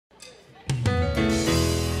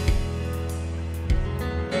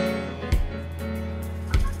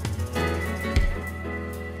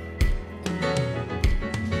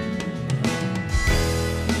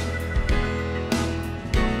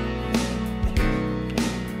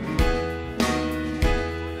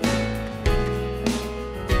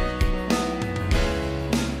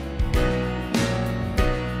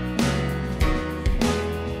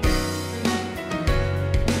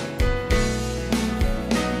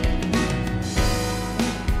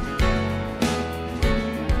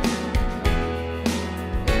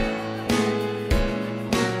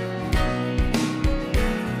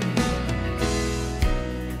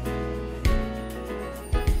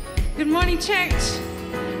church,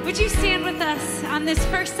 would you stand with us on this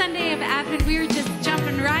first Sunday of Advent? We are just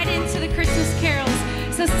jumping right into the Christmas carols.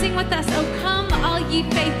 So sing with us, "Oh come, all ye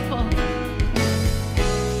faithful."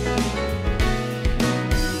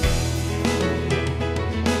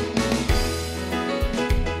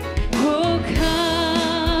 Oh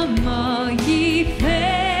come, all ye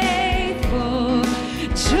faithful,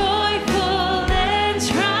 joyful and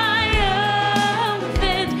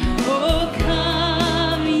triumphant. Oh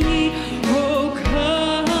come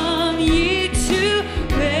ye to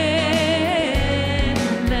Bethlehem.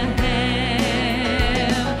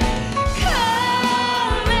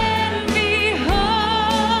 Come and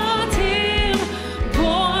behold him,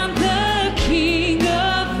 born the King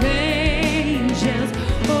of angels.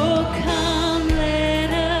 Oh come,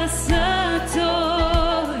 let us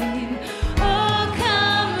adore him. Oh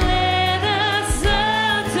come, let us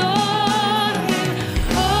adore him.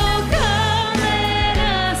 Oh come, let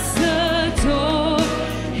us adore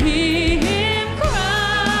him,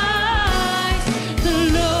 Christ the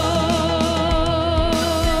Lord.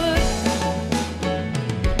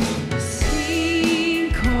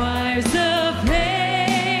 Sing choirs of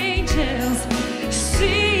angels,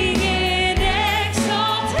 sing in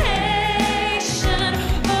exaltation.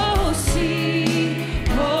 Oh sing,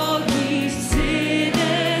 all ye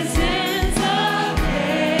citizens of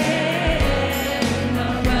heaven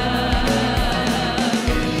above.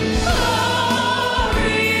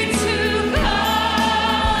 Glory to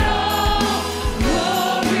God, all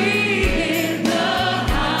glory in the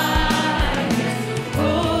highest.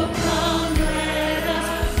 Oh come, let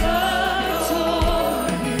us adore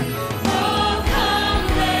him. Oh come,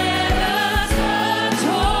 let us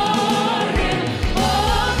adore him.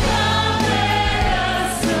 Oh come, let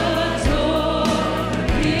us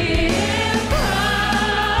adore him,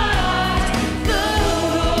 Christ the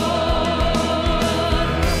Lord.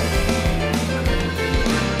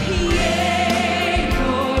 Yea,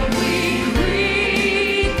 Lord, we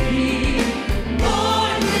greet thee,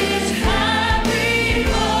 on this happy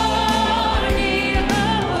morning,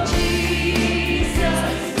 oh Jesus,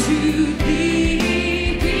 to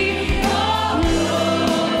thee be all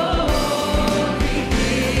glory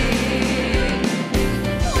given.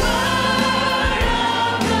 Word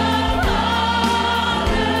of the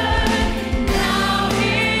Father, now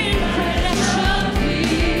in flesh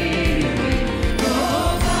appearing.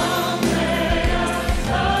 Oh come, let us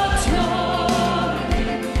adore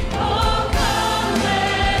him. Oh come,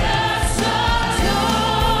 let us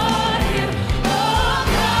adore him. Oh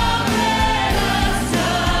come, let us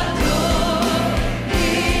adore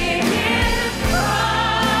him,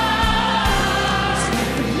 Christ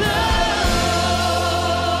the Lord.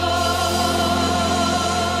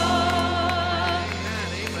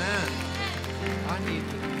 Amen. I need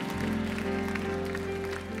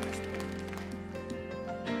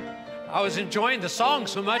I was enjoying the song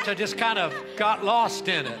so much I just kind of got lost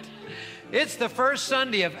in it. It's the first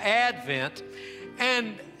Sunday of Advent,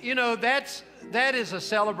 and you know that is a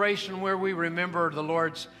celebration where we remember the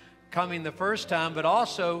Lord's coming the first time, but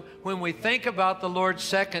also when we think about the Lord's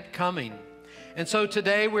second coming. And so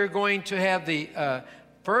today we're going to have the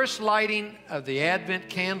first lighting of the Advent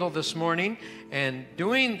candle this morning, and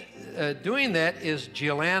doing that is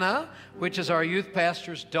Giuliana, which is our youth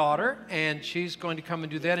pastor's daughter, and she's going to come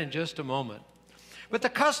and do that in just a moment. But the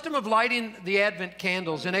custom of lighting the Advent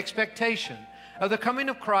candles in expectation of the coming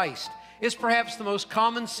of Christ is perhaps the most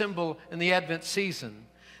common symbol in the Advent season.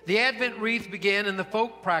 The Advent wreath began in the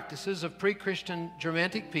folk practices of pre-Christian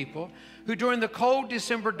Germanic people who during the cold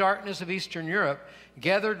December darkness of Eastern Europe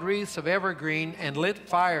gathered wreaths of evergreen and lit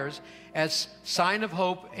fires as sign of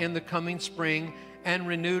hope in the coming spring and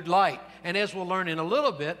renewed light. And as we'll learn in a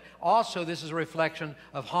little bit, also this is a reflection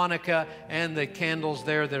of Hanukkah and the candles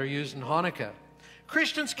there that are used in Hanukkah.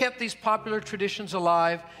 Christians kept these popular traditions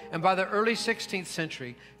alive, and by the early 16th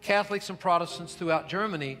century, Catholics and Protestants throughout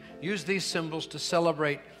Germany used these symbols to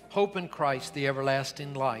celebrate hope in Christ, the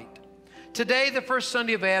everlasting light. Today, the first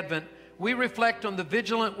Sunday of Advent, we reflect on the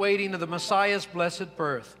vigilant waiting of the Messiah's blessed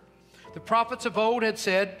birth. The prophets of old had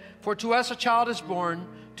said, "For to us a child is born,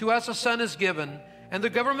 to us a son is given, and the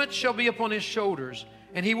government shall be upon his shoulders,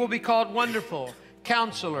 and he will be called Wonderful,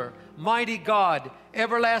 Counselor, Mighty God,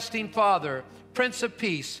 Everlasting Father, Prince of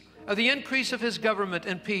Peace. Of the increase of his government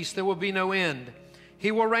and peace there will be no end. He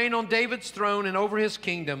will reign on David's throne and over his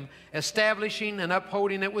kingdom, establishing and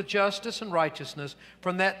upholding it with justice and righteousness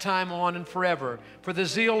from that time on and forever. For the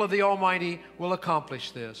zeal of the Almighty will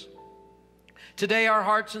accomplish this." Today our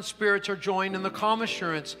hearts and spirits are joined in the calm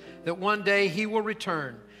assurance that one day he will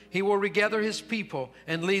return. He will regather his people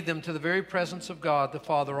and lead them to the very presence of God, the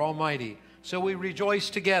Father Almighty. So we rejoice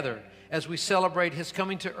together as we celebrate his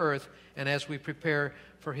coming to earth and as we prepare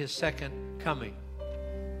for his second coming.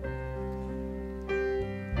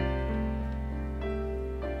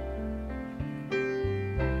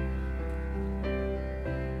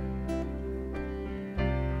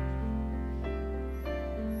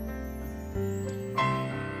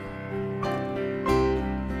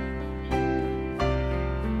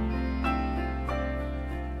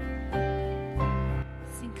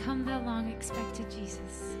 Expected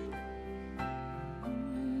Jesus.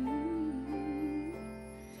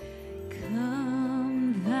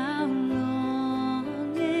 Come thou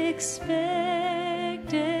long expected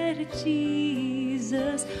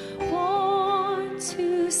Jesus, born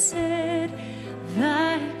to set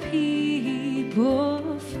thy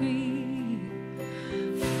people free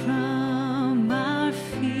from our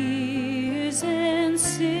fears and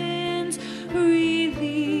sins.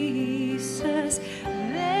 Release us.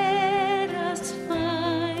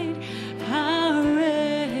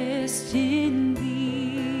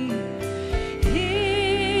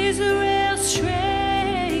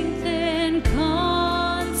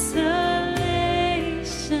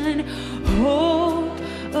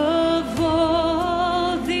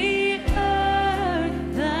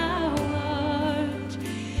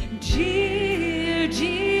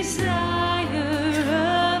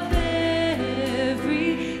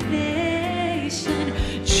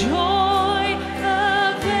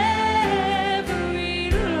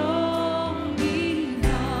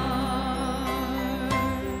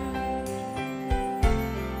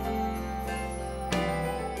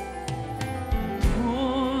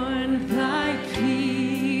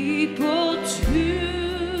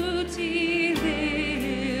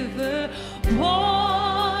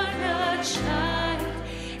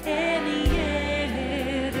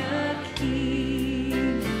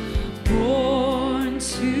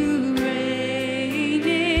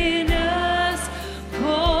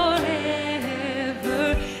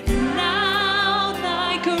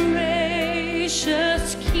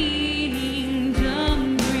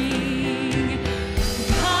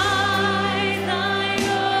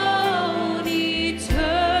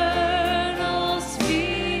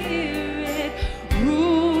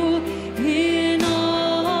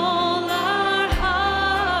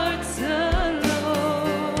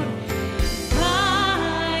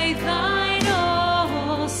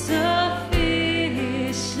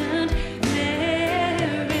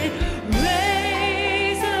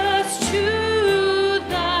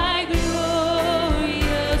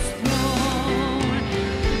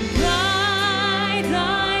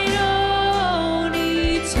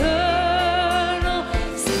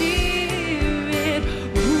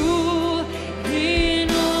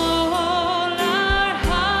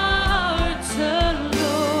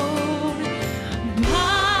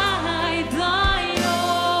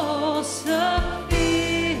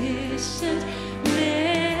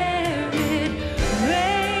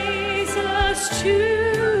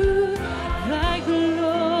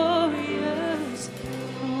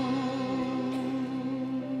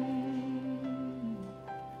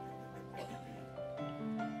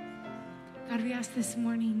 God, we ask this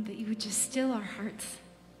morning that you would just still our hearts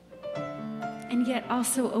and yet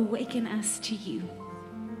also awaken us to you.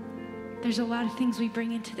 There's a lot of things we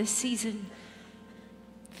bring into this season,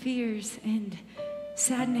 fears and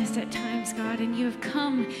sadness at times, God, and you've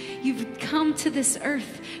come to this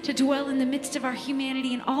earth to dwell in the midst of our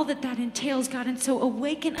humanity and all that that entails, God, and so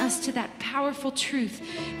awaken us to that powerful truth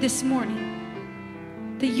this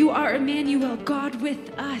morning, that you are Emmanuel, God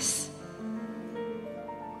with us.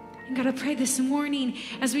 And God, I pray this morning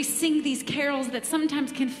as we sing these carols that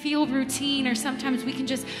sometimes can feel routine or sometimes we can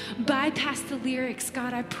just bypass the lyrics,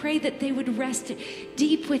 God, I pray that they would rest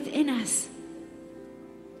deep within us.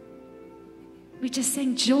 We just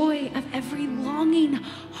sang joy of every longing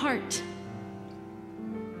heart.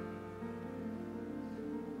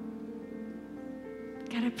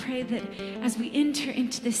 God, I pray that as we enter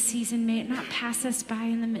into this season, may it not pass us by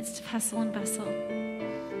in the midst of hustle and bustle.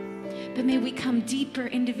 But may we come deeper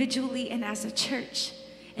individually and as a church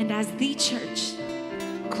and as the church,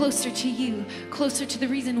 closer to you, closer to the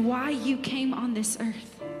reason why you came on this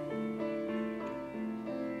earth.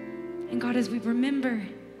 And God, as we remember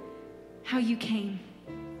how you came,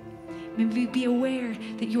 may we be aware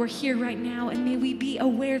that you are here right now, and may we be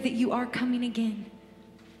aware that you are coming again,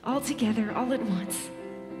 all together, all at once.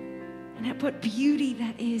 And what beauty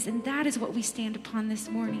that is, and that is what we stand upon this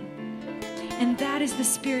morning. And that is the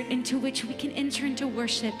spirit into which we can enter into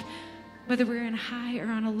worship, whether we're in a high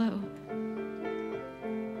or on a low.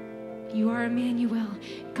 You are Emmanuel,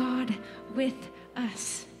 God with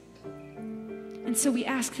us. And so we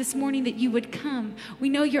ask this morning that you would come. We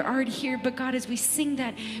know you're already here, but God, as we sing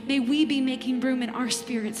that, may we be making room in our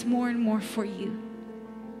spirits more and more for you.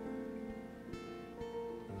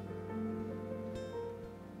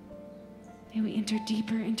 May we enter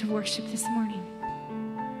deeper into worship this morning.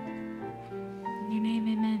 In your name,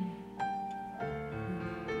 amen.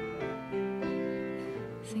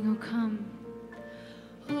 Sing, oh come.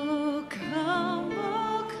 Oh come,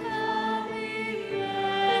 oh come, Emmanuel,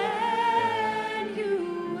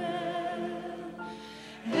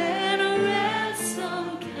 and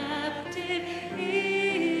ransom captive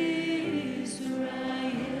Israel,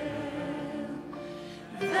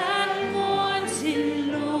 that mourns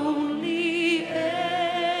in lonely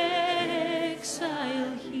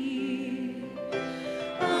exile here,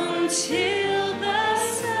 until the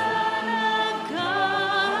Son of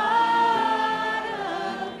God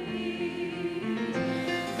appears.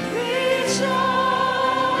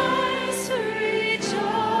 Rejoice, rejoice,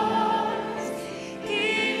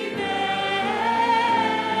 Emmanuel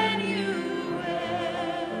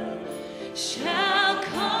shall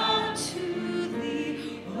come to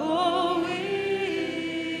thee, O Israel.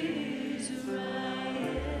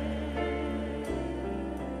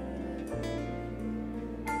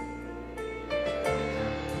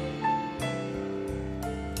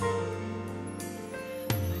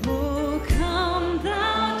 Oh, come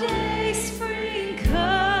thou day spring, come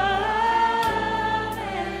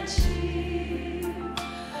and cheer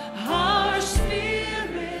our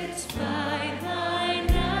spirits by thine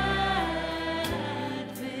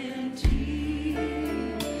advent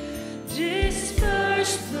dear.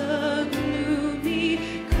 Disperse the gloomy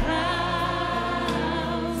clouds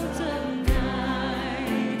of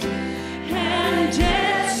night, and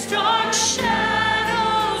death's dark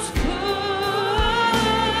shadows put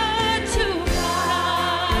to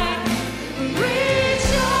flight.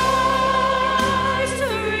 Rejoice,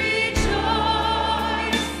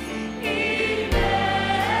 rejoice, Emmanuel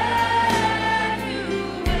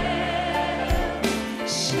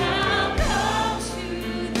shall come to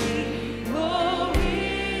thee, O Israel.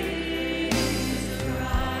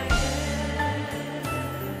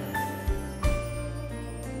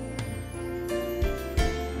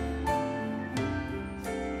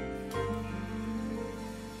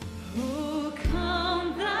 Oh,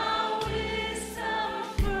 come thou wisdom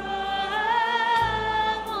from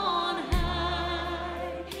on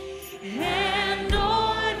high, and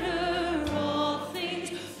order all things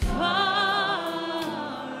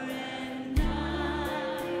far and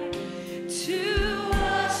nigh. To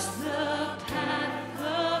us the path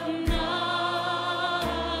of knowledge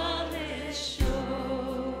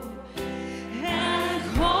show,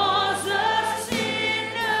 and cause us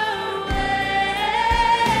in our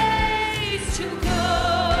ways to go.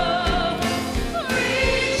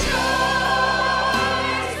 Rejoice,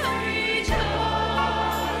 rejoice,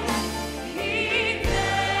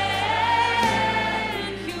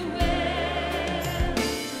 Emmanuel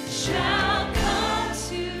shall come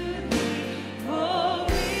to thee, O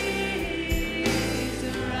Israel.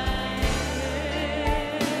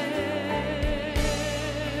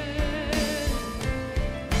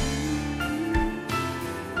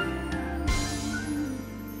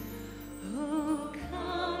 Oh,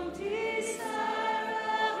 come, desire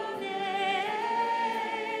of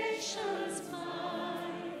nations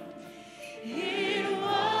find, in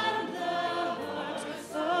one the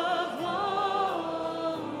hearts of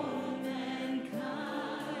all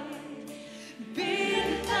mankind.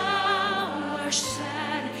 Bid thou our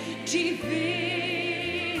sad division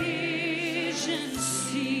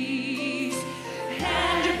cease,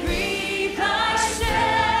 and breathe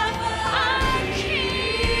thyself our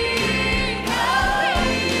King of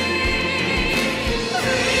peace.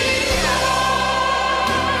 Rejoice,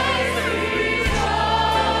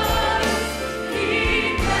 rejoice,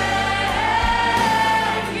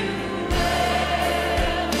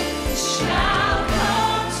 Emmanuel shall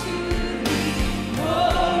come to thee, O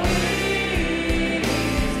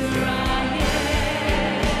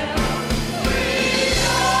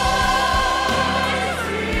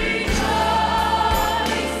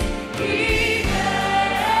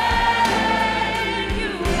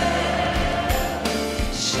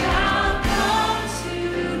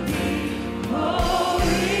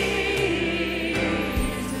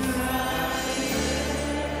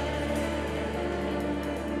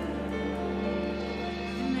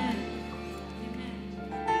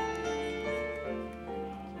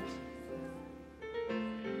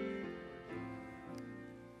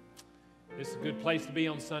This is a good place to be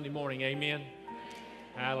on Sunday morning. Amen.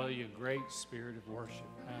 Hallelujah. Great spirit of worship.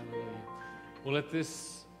 Hallelujah. Well, at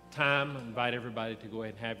this time, I invite everybody to go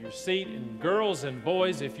ahead and have your seat. And girls and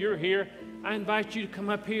boys, if you're here, I invite you to come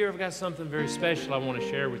up here. I've got something very special I want to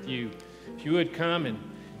share with you. If you would come and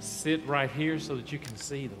sit right here so that you can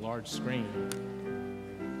see the large screen.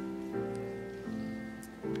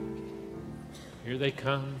 Here they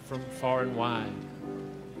come from far and wide.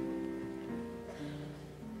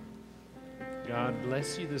 God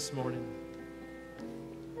bless you this morning.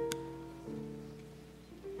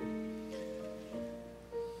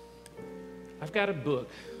 I've got a book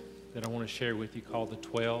that I want to share with you called The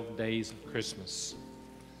 12 Days of Christmas.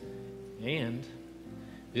 And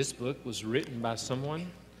this book was written by someone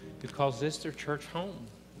who calls this their church home.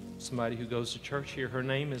 Somebody who goes to church here. Her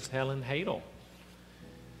name is Helen Hadel.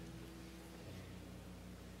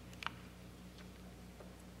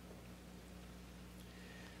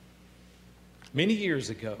 Many years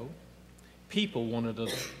ago, people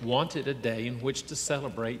wanted a day in which to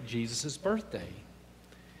celebrate Jesus' birthday.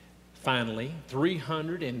 Finally,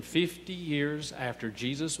 350 years after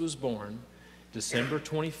Jesus was born, December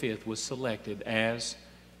 25th was selected as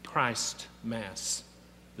Christ Mass,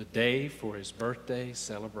 the day for his birthday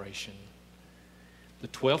celebration. The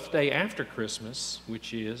 12th day after Christmas,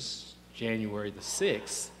 which is January the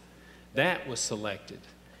 6th, that was selected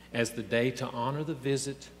as the day to honor the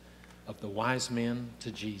visit of the wise men to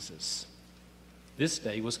Jesus. This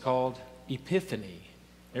day was called Epiphany.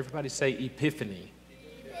 Everybody say Epiphany.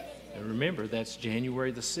 And remember, that's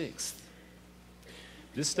January the 6th.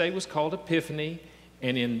 This day was called Epiphany,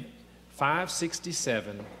 and in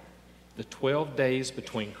 567, the 12 days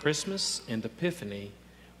between Christmas and Epiphany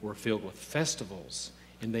were filled with festivals,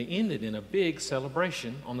 and they ended in a big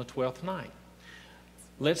celebration on the 12th night.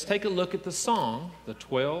 Let's take a look at the song, The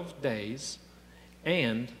 12 Days,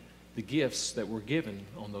 and the gifts that were given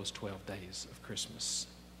on those 12 days of Christmas.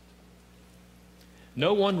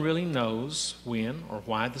 No one really knows when or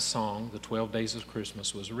why the song, The 12 Days of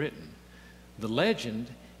Christmas, was written. The legend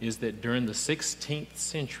is that during the 16th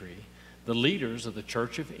century, the leaders of the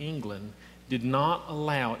Church of England did not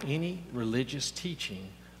allow any religious teaching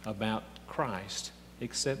about Christ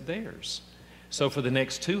except theirs. So for the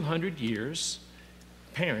next 200 years,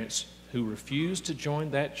 parents who refused to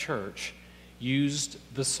join that church used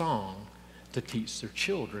the song to teach their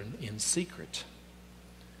children in secret.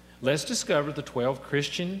 Let's discover the 12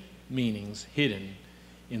 Christian meanings hidden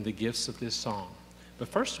in the gifts of this song. But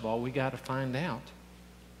first of all, we got to find out,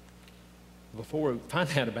 before we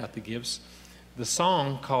find out about the gifts, the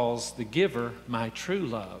song calls the giver my true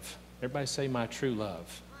love. Everybody say my true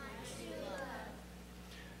love. My true love.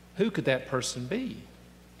 Who could that person be?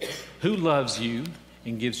 Who loves you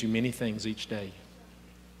and gives you many things each day?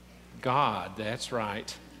 God, that's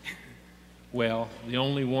right. Well, the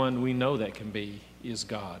only one we know that can be is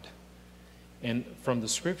God. And from the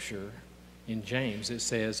scripture in James, it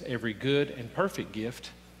says, every good and perfect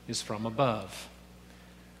gift is from above.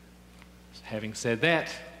 Having said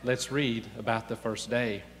that, let's read about the first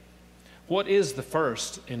day. What is the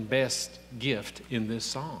first and best gift in this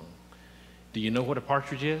song? Do you know what a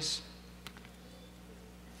partridge is?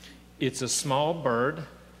 It's a small bird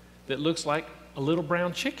that looks like a little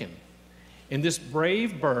brown chicken. And this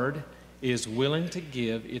brave bird is willing to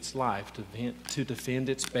give its life to defend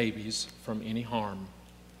its babies from any harm.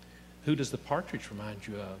 Who does the partridge remind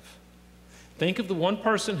you of? Think of the one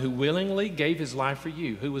person who willingly gave his life for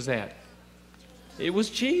you. Who was that? It was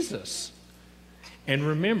Jesus. And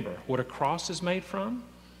remember what a cross is made from?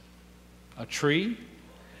 A tree.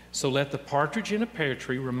 So let the partridge in a pear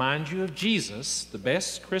tree remind you of Jesus, the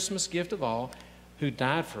best Christmas gift of all, who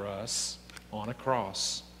died for us on a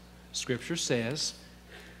cross. Scripture says,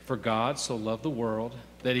 for God so loved the world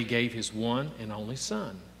that he gave his one and only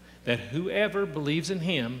Son, that whoever believes in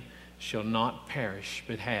him shall not perish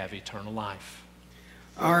but have eternal life.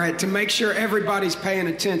 All right, to make sure everybody's paying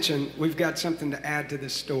attention, we've got something to add to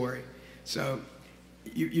this story. So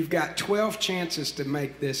you've got 12 chances to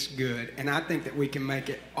make this good, and I think that we can make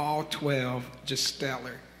it all 12 just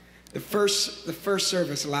stellar. The first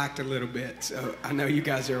service lacked a little bit, so I know you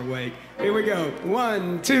guys are awake. Here we go.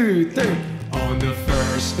 1, 2, 3. On the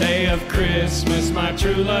first day of Christmas, my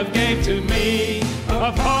true love gave to me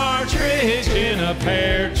a partridge in a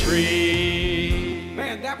pear tree.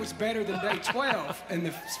 Man, that was better than day 12 in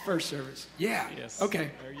the first service. Yeah. Yes.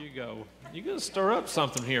 Okay. There you go. You're going to stir up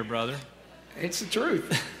something here, brother. It's the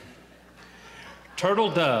truth.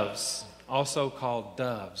 Turtle doves, also called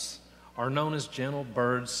doves, are known as gentle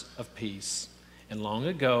birds of peace. And long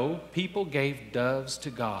ago, people gave doves to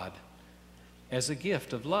God as a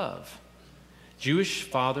gift of love. Jewish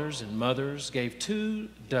fathers and mothers gave 2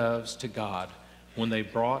 doves to God when they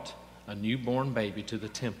brought a newborn baby to the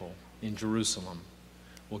temple in Jerusalem.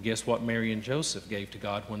 Well, guess what Mary and Joseph gave to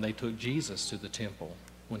God when they took Jesus to the temple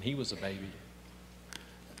when he was a baby?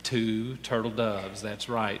 2 turtle doves, that's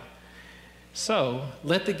right. So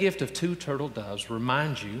let the gift of 2 turtle doves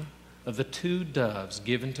remind you of the 2 doves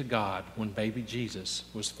given to God when baby Jesus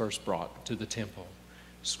was first brought to the temple.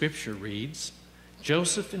 Scripture reads,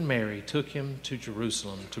 Joseph and Mary took him to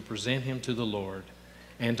Jerusalem to present him to the Lord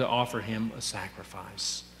and to offer him a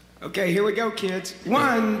sacrifice. Okay, here we go, kids.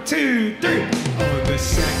 1, 2, 3. On the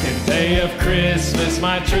second Day of Christmas,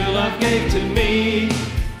 my true love gave to me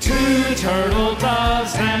 2 turtle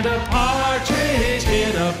doves and a partridge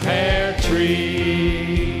in a pear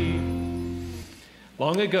tree.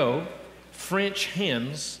 Long ago, French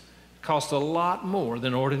hens cost a lot more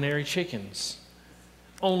than ordinary chickens.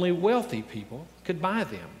 Only wealthy people could buy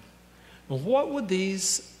them. What would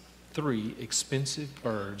these 3 expensive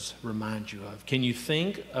birds remind you of? Can you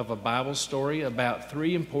think of a Bible story about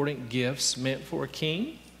 3 important gifts meant for a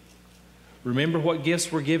king? Remember what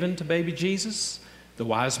gifts were given to baby Jesus? The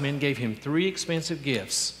wise men gave him 3 expensive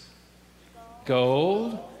gifts: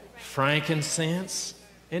 gold, frankincense,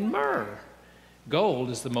 and myrrh. Gold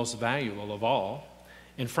is the most valuable of all,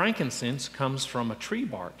 and frankincense comes from a tree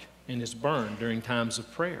bark and is burned during times of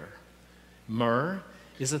prayer. Myrrh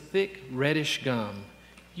is a thick reddish gum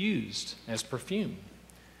used as perfume.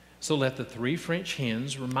 So let the 3 French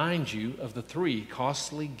hens remind you of the 3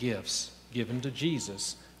 costly gifts given to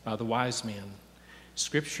Jesus by the wise men.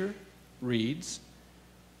 Scripture reads,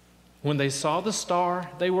 when they saw the star,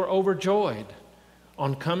 they were overjoyed.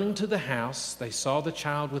 On coming to the house, they saw the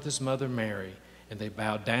child with his mother Mary, and they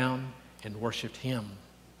bowed down and worshiped him.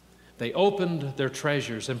 They opened their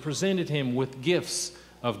treasures and presented him with gifts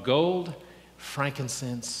of gold,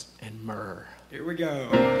 frankincense, and myrrh. Here we go.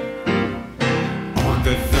 On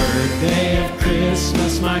the 3rd day of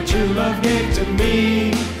Christmas, my true love gave to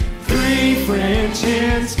me 3 French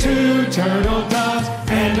hens, 2 turtle doves,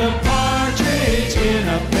 and a partridge in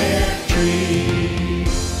a pear tree.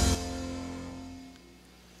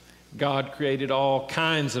 God created all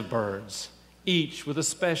kinds of birds, each with a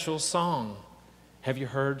special song. Have you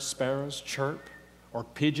heard sparrows chirp or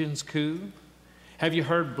pigeons coo? Have you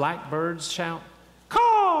heard blackbirds shout,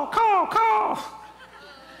 caw, caw, caw?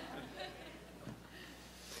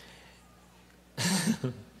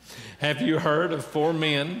 Have you heard of 4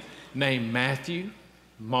 men named Matthew,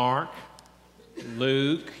 Mark,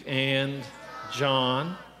 Luke, and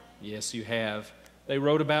John? Yes, you have. They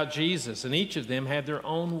wrote about Jesus, and each of them had their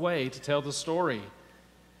own way to tell the story.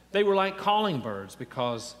 They were like calling birds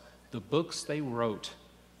because the books they wrote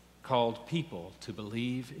called people to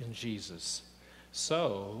believe in Jesus.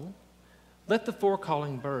 So, let the 4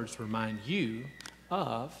 calling birds remind you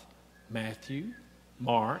of Matthew,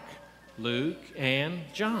 Mark, Luke, and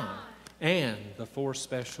John, and the 4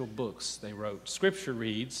 special books they wrote. Scripture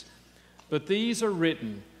reads, but these are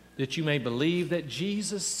written that you may believe that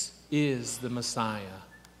Jesus is the Messiah,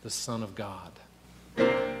 the Son of God.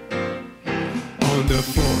 On the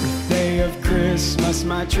 4th day of Christmas,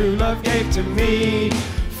 my true love gave to me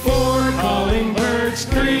 4 calling birds,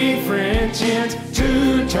 3 French hens,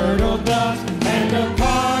 2 turtle doves, and a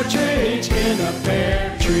partridge in a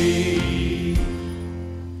pear tree.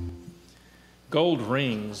 Gold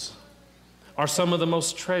rings are some of the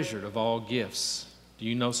most treasured of all gifts. Do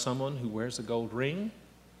you know someone who wears a gold ring?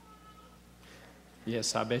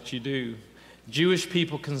 Yes, I bet you do. Jewish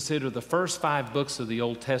people consider the first 5 books of the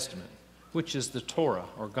Old Testament, which is the Torah,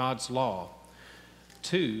 or God's law,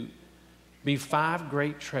 to be 5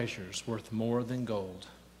 great treasures worth more than gold.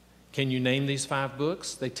 Can you name these 5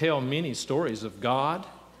 books? They tell many stories of God,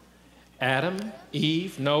 Adam,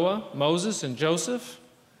 Eve, Noah, Moses, and Joseph.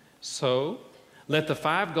 So, let the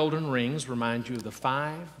 5 golden rings remind you of the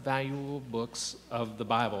 5 valuable books of the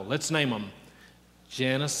Bible. Let's name them: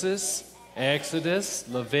 Genesis, Exodus,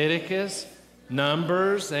 Leviticus,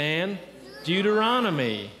 Numbers, and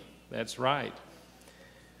Deuteronomy. That's right.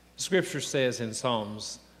 Scripture says in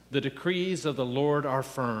Psalms, the decrees of the Lord are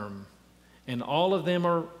firm, and all of them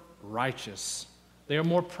are righteous. They are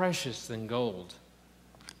more precious than gold,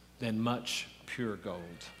 than much pure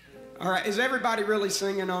gold. All right, is everybody really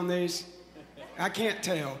singing on these? I can't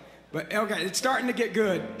tell, but okay, it's starting to get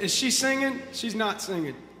good. Is she singing? She's not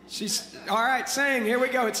singing. She's, all right, sing. Here we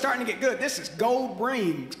go. It's starting to get good. This is gold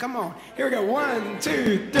rings. Come on. Here we go. 1,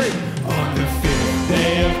 2, 3. On the 5th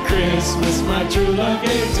day of Christmas, my true love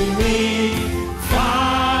gave to me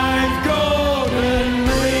 5 golden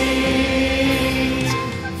rings,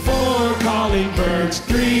 4 calling birds,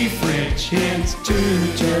 3 French hens, 2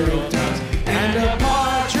 turtle doves, and a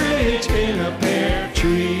partridge in a pear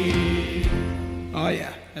tree. Oh,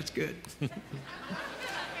 yeah, that's good.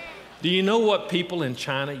 Do you know what people in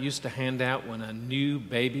China used to hand out when a new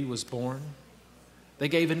baby was born? They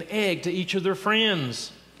gave an egg to each of their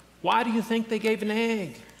friends. Why do you think they gave an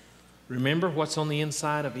egg? Remember what's on the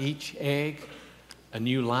inside of each egg? A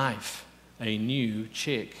new life, a new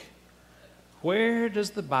chick. Where does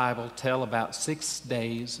the Bible tell about 6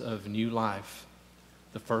 days of new life?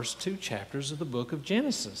 The first 2 chapters of the book of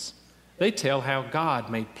Genesis. They tell how God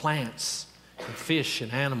made plants and fish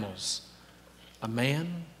and animals, a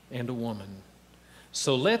man and a woman.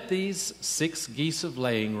 So let these 6 geese of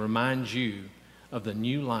laying remind you of the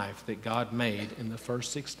new life that God made in the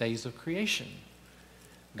first 6 days of creation.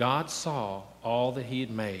 God saw all that he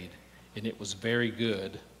had made, and it was very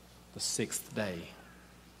good the 6th day.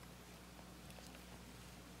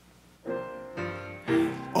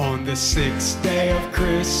 On the 6th day of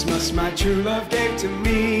Christmas, my true love gave to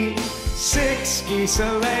me 6 geese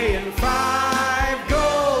a laying, 5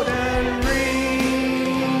 golden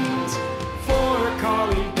rings, 4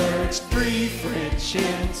 calling birds, 3 French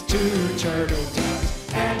hens, 2 turtle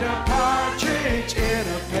doves, and a partridge in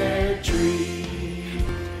a pear tree.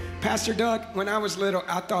 Pastor Doug, when I was little,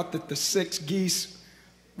 I thought that the 6 geese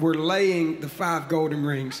were laying the 5 golden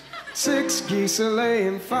rings. 6 geese are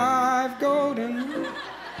laying 5 golden rings.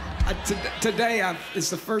 Today, it's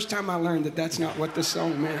the first time I learned that that's not what the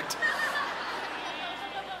song meant.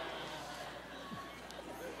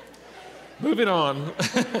 Moving on.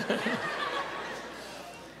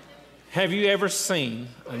 Have you ever seen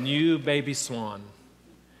a new baby swan?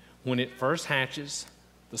 When it first hatches,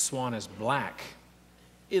 the swan is black.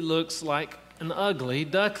 It looks like an ugly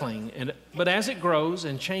duckling, but as it grows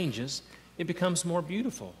and changes, it becomes more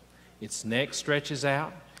beautiful. Its neck stretches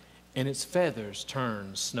out, and its feathers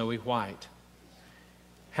turn snowy white.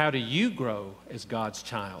 How do you grow as God's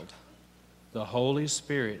child? The Holy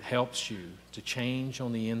Spirit helps you to change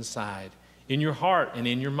on the inside, in your heart and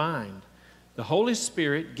in your mind. The Holy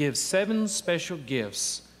Spirit gives 7 special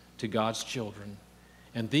gifts to God's children,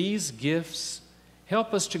 and these gifts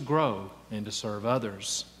help us to grow and to serve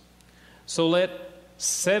others. So let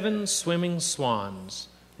 7 swimming swans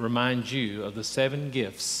remind you of the 7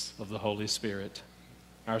 gifts of the Holy Spirit.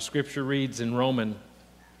 Our scripture reads in Romans,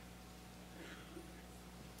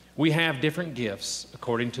 we have different gifts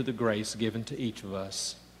according to the grace given to each of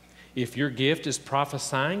us. If your gift is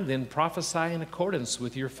prophesying, then prophesy in accordance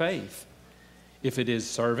with your faith. If it is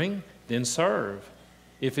serving, then serve.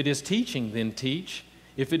 If it is teaching, then teach.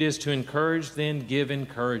 If it is to encourage, then give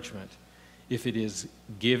encouragement. If it is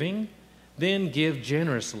giving, then give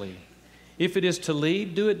generously. If it is to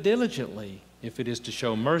lead, do it diligently. If it is to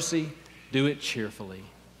show mercy, do it cheerfully.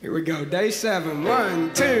 Here we go. Day 7.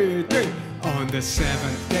 1, 2, 3. On the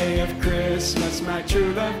 7th day of Christmas, my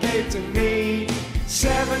true love gave to me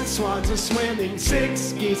 7 swans are swimming,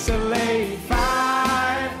 6 geese are laying,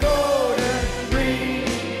 5 golden rings,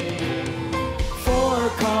 4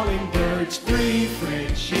 calling birds, 3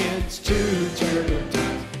 French hens, 2 turtle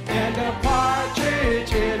doves, and a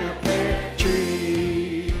partridge in a pear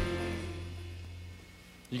tree.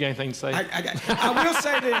 You got anything to say? I will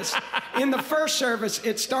say this. In the first service,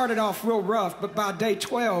 it started off real rough, but by day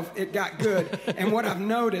 12, it got good. And what I've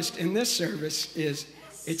noticed in this service is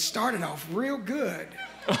it started off real good.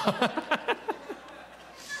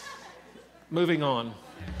 Moving on.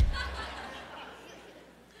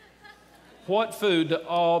 What food do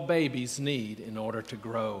all babies need in order to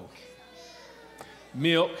grow?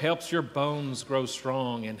 Milk helps your bones grow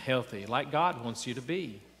strong and healthy, like God wants you to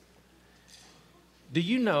be. Do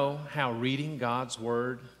you know how reading God's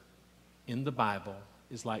Word in the Bible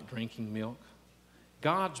is like drinking milk?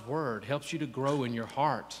 God's Word helps you to grow in your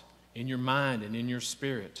heart, in your mind, and in your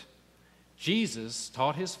spirit. Jesus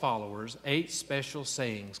taught his followers 8 special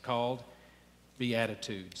sayings called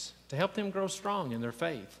Beatitudes to help them grow strong in their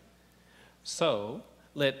faith. So,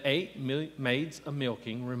 let 8 maids a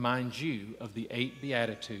milking remind you of the 8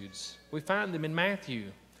 Beatitudes. We find them in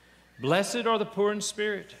Matthew. Blessed are the poor in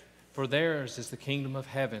spirit, for theirs is the kingdom of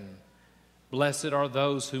heaven. Blessed are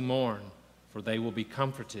those who mourn, for they will be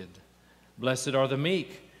comforted. Blessed are the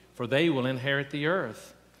meek, for they will inherit the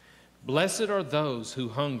earth. Blessed are those who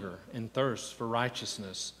hunger and thirst for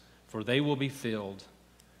righteousness, for they will be filled.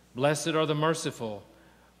 Blessed are the merciful,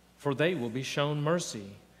 for they will be shown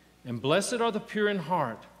mercy. And blessed are the pure in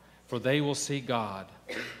heart, for they will see God.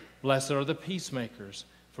 Blessed are the peacemakers,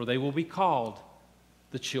 for they will be called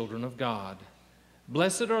the children of God.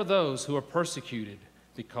 Blessed are those who are persecuted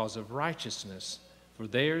because of righteousness, for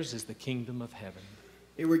theirs is the kingdom of heaven.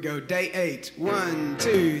 Here we go. Day 8. 1,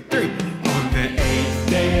 2, 3. On the 8th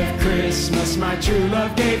day of Christmas, my true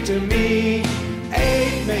love gave to me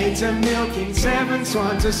 8 maids a milking, 7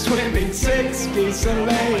 swans a swimming, 6 geese a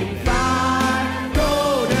laying, 5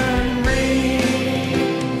 golden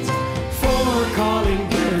rings, 4 calling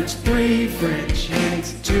birds, 3 French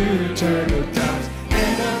hens, 2 turtle doves,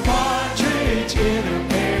 and a partridge in a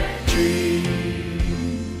pear tree.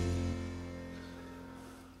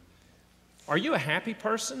 Are you a happy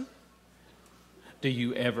person? Do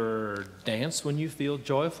you ever dance when you feel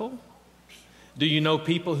joyful? Do you know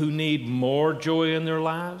people who need more joy in their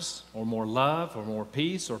lives, or more love, or more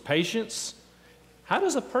peace, or patience? How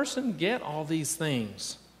does a person get all these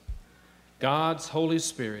things? God's Holy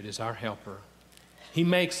Spirit is our helper. He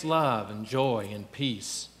makes love and joy and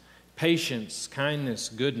peace, patience, kindness,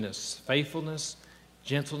 goodness, faithfulness,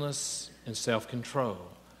 gentleness, and self-control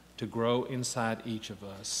to grow inside each of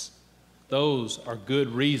us. Those are good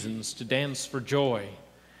reasons to dance for joy.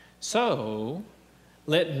 So,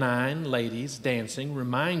 let 9 ladies dancing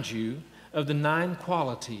remind you of the 9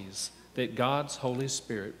 qualities that God's Holy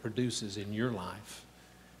Spirit produces in your life.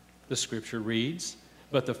 The scripture reads,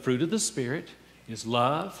 "But the fruit of the Spirit is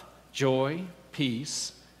love, joy,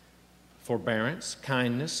 peace, forbearance,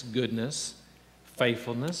 kindness, goodness,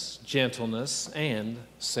 faithfulness, gentleness, and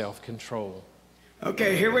self-control."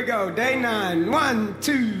 Okay, here we go. Day 9. 1,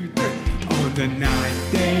 2, 3. On the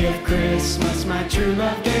 9th day of Christmas, my true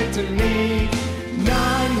love gave to me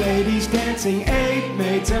 9 ladies dancing, 8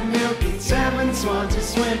 maids a milking, 7 swans a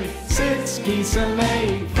swimming, 6 geese a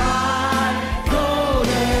laying, 5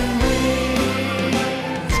 golden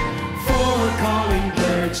rings, 4 calling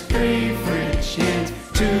birds, 3 French hens,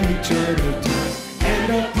 2 turtle doves,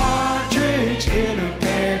 and a partridge in a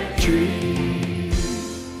pear tree.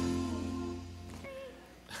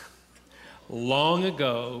 Long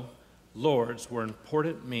ago, lords were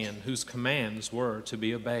important men whose commands were to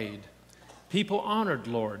be obeyed. People honored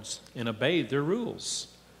lords and obeyed their rules.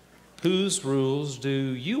 Whose rules do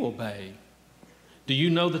you obey? Do you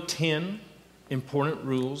know the 10 important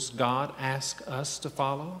rules God asks us to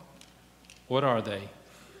follow? What are they?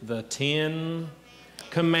 The 10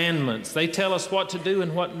 commandments. They tell us what to do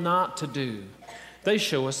and what not to do. They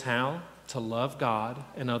show us how to love God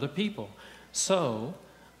and other people. So,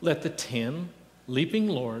 let the 10 leaping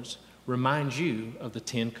lords remind you of the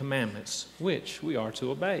 10 commandments, which we are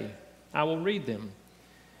to obey. I will read them.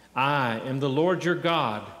 I am the Lord your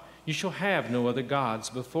God. You shall have no other gods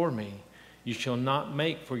before me. You shall not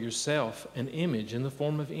make for yourself an image in the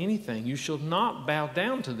form of anything. You shall not bow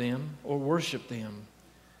down to them or worship them.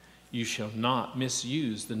 You shall not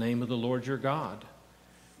misuse the name of the Lord your God.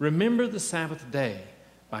 Remember the Sabbath day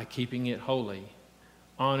by keeping it holy.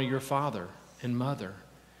 Honor your father and mother.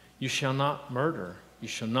 You shall not murder. You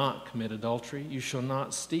shall not commit adultery. You shall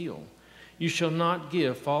not steal. You shall not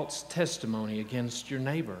give false testimony against your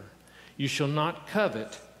neighbor. You shall not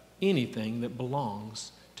covet anything that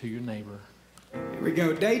belongs to your neighbor. Here we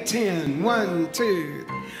go. Day 10. 1, 2.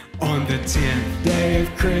 On the 10th day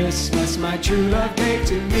of Christmas, my true love gave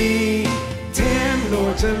to me 10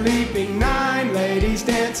 lords a leaping, 9 ladies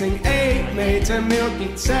dancing, 8 maids a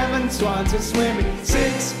milking, 7 swans a swimming,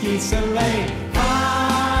 6 geese a laying,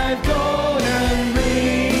 5 golden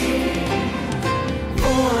rings,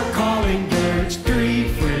 4 calling birds, 3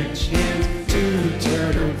 French hens, 2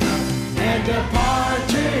 turtle doves, and a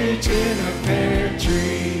partridge in a pear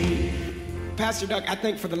tree. Pastor Doug, I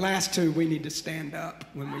think for the last 2 we need to stand up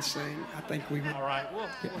when we sing. I think we will. All right, we'll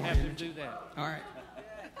have them do that. All right.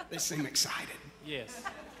 They seem excited. Yes.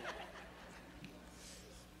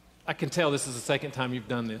 I can tell this is the second time you've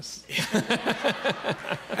done this.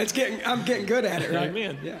 I'm getting good at it, right?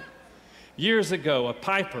 Amen. Yeah. Years ago, a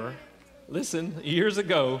piper was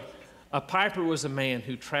a man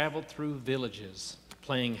who traveled through villages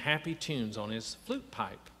playing happy tunes on his flute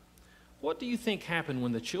pipe. What do you think happened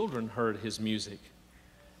when the children heard his music?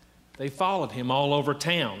 They followed him all over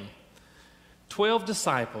town. 12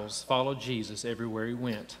 disciples followed Jesus everywhere he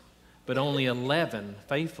went, but only 11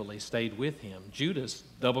 faithfully stayed with him. Judas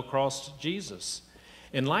double-crossed Jesus.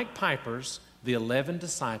 And like pipers, the 11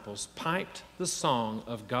 disciples piped the song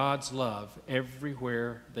of God's love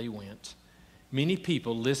everywhere they went. Many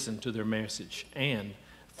people listened to their message and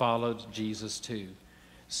followed Jesus too.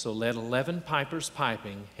 So let 11 pipers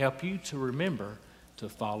piping help you to remember to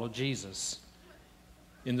follow Jesus.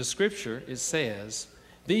 In the scripture, it says,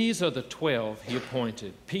 "These are the 12 he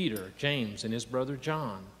appointed, Peter, James, and his brother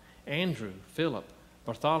John, Andrew, Philip,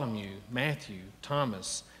 Bartholomew, Matthew,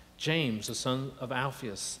 Thomas, James, the son of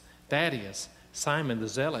Alphaeus, Thaddeus, Simon the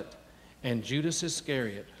Zealot, and Judas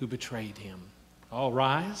Iscariot, who betrayed him." All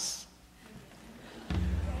rise.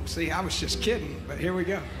 See, I was just kidding, but here we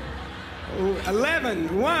go.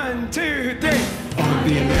 11. 1, 2, 3. On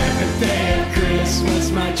the 11th day of Christmas,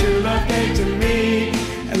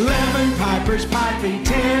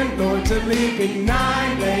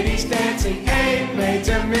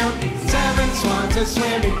 are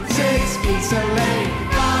swimming, 6 geese are laying,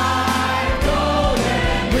 5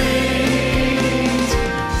 golden rings,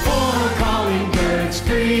 4 calling birds,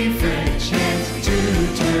 3 French hens, 2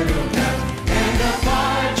 turtle doves, and a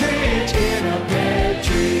partridge in a pear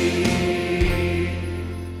tree.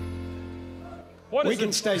 We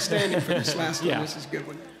can stay standing for this last one. This is a good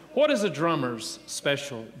one. What is a drummer's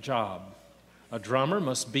special job? A drummer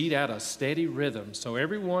must beat out a steady rhythm so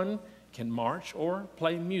everyone can march or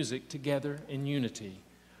play music together in unity.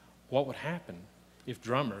 What would happen if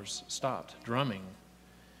drummers stopped drumming?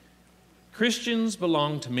 Christians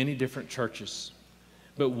belong to many different churches,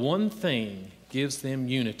 but one thing gives them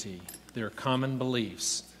unity: their common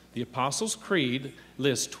beliefs. The Apostles' Creed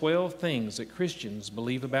lists 12 things that Christians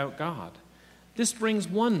believe about God. This brings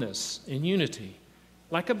oneness and unity,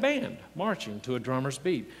 like a band marching to a drummer's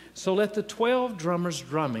beat. So let the 12 drummers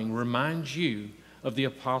drumming remind you of the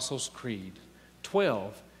Apostles' Creed,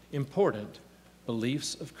 12 important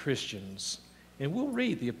beliefs of Christians. And we'll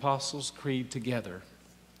read the Apostles' Creed together.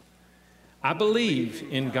 I believe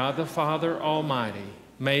in God the Father Almighty,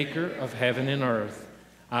 maker of heaven and earth.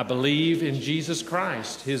 I believe in Jesus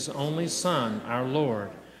Christ, his only Son, our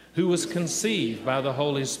Lord, who was conceived by the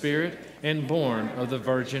Holy Spirit and born of the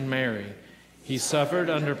Virgin Mary. He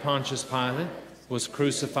suffered under Pontius Pilate, was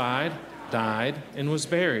crucified, died, and was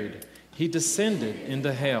buried. He descended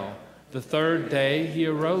into hell. The third day he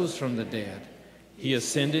arose from the dead. He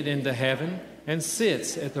ascended into heaven and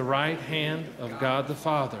sits at the right hand of God the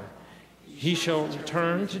Father. He shall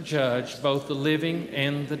return to judge both the living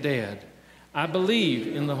and the dead. I believe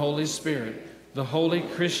in the Holy Spirit, the holy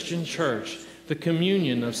Christian church, the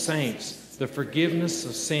communion of saints, the forgiveness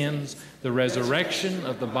of sins, the resurrection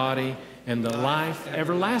of the body, and the life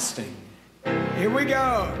everlasting. Here we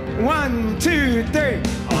go. 1, 2, 3.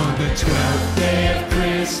 On the 12th day of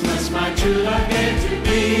Christmas, my true love gave to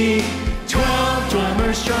me 12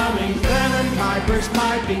 drummers strumming, 11 pipers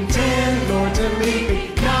piping, 10 lords a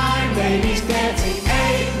leaping, 9 ladies dancing,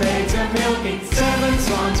 8 maids a milking, 7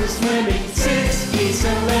 swans a swimming, 6 geese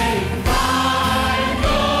a laying, 5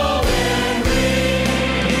 golden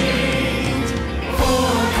rings, 4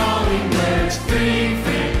 calling birds, 3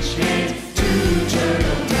 French hens, 2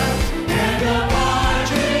 turtle doves, and a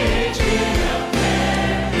partridge in a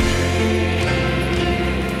pear tree.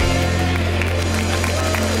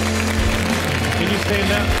 Can you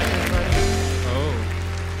stand up? Oh.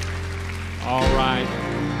 All right.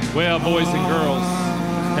 Well, boys and girls.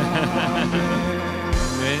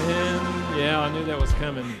 Man, yeah, I knew that was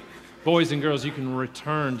coming. Boys and girls, you can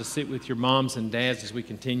return to sit with your moms and dads as we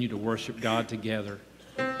continue to worship God together.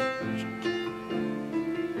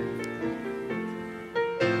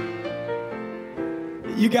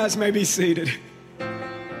 You guys may be seated.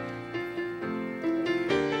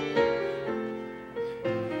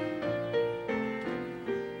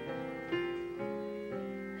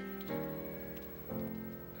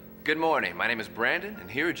 Good morning. My name is Brandon, and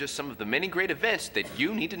here are just some of the many great events that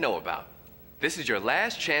you need to know about. This is your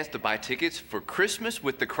last chance to buy tickets for Christmas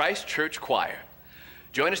with the Christ Church Choir.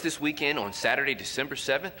 Join us this weekend on Saturday, December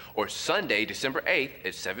 7th, or Sunday, December 8th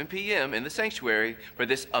at 7 p.m. in the sanctuary for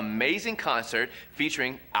this amazing concert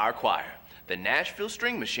featuring our choir, the Nashville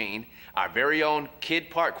String Machine, our very own Kid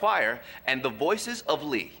Park Choir, and the Voices of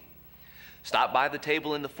Lee. Stop by the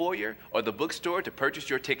table in the foyer or the bookstore to purchase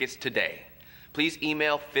your tickets today. Please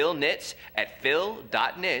email Phil Nitz at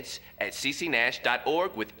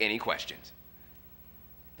phil.nitz@ccnash.org with any questions.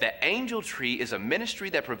 The Angel Tree is a ministry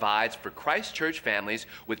that provides for Christ Church families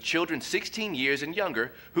with children 16 years and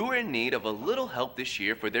younger who are in need of a little help this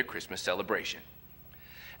year for their Christmas celebration.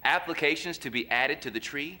 Applications to be added to the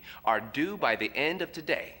tree are due by the end of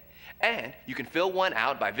today, and you can fill one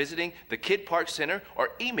out by visiting the Kid Park Center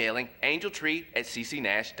or emailing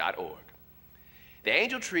angeltree@ccnash.org. The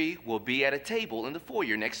Angel Tree will be at a table in the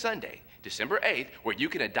foyer next Sunday, December 8th, where you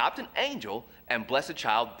can adopt an angel and bless a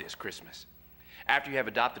child this Christmas. After you have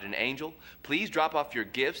adopted an angel, please drop off your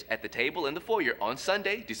gifts at the table in the foyer on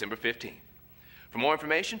Sunday, December 15th. For more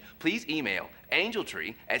information, please email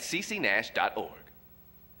angeltree@ccnash.org.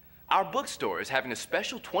 Our bookstore is having a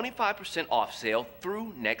special 25% off sale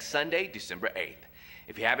through next Sunday, December 8th.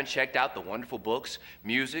 If you haven't checked out the wonderful books,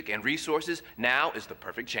 music, and resources, now is the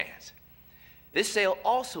perfect chance. This sale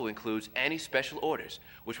also includes any special orders,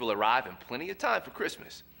 which will arrive in plenty of time for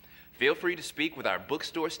Christmas. Feel free to speak with our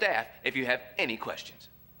bookstore staff if you have any questions.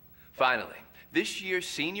 Finally, this year's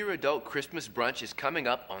Senior Adult Christmas Brunch is coming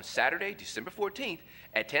up on Saturday, December 14th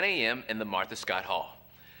at 10 a.m. in the Martha Scott Hall.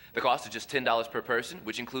 The cost is just $10 per person,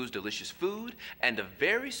 which includes delicious food and a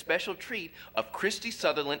very special treat of Christy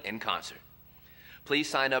Sutherland in concert. Please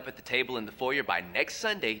sign up at the table in the foyer by next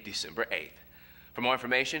Sunday, December 8th. For more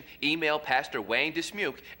information, email Pastor Wayne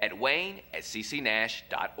Dismuke at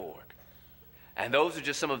wayne@ccnash.org. And those are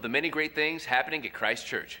just some of the many great things happening at Christ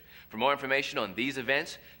Church. For more information on these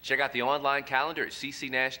events, check out the online calendar at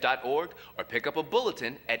ccnash.org or pick up a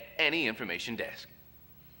bulletin at any information desk.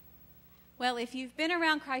 Well, if you've been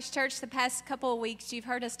around Christ Church the past couple of weeks, you've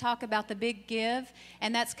heard us talk about the Big Give,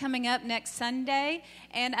 and that's coming up next Sunday.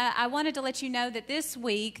 And I wanted to let you know that this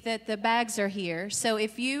week that the bags are here. So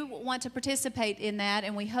if you want to participate in that,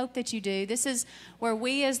 and we hope that you do, this is where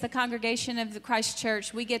we as the congregation of the Christ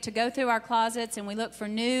Church, we get to go through our closets and we look for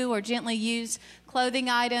new or gently used clothing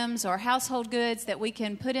items or household goods that we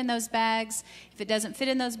can put in those bags. If it doesn't fit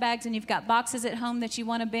in those bags and you've got boxes at home that you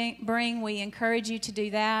want to bring, we encourage you to do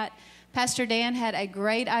that. Pastor Dan had a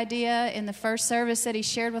great idea in the first service that he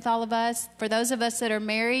shared with all of us. For those of us that are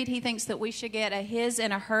married, he thinks that we should get a his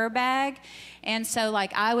and a her bag. And so,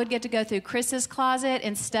 like, I would get to go through Chris's closet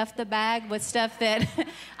and stuff the bag with stuff that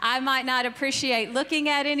I might not appreciate looking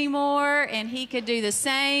at anymore, and he could do the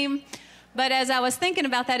same. But as I was thinking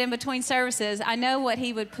about that in between services, I know what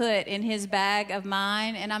he would put in his bag of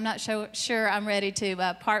mine, and I'm not sure I'm ready to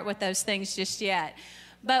part with those things just yet.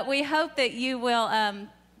 But we hope that you will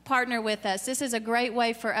partner with us. This is a great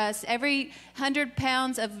way for us. Every 100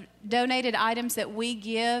 pounds of donated items that we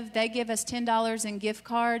give, they give us $10 in gift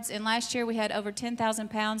cards. And last year we had over 10,000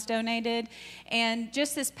 pounds donated. And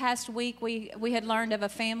just this past week we had learned of a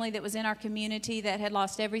family that was in our community that had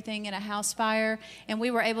lost everything in a house fire. And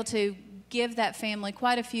we were able to give that family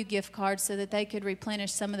quite a few gift cards so that they could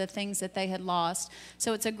replenish some of the things that they had lost.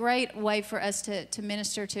 So it's a great way for us to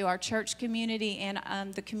minister to our church community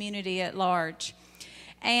and the community at large.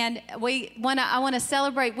 And I want to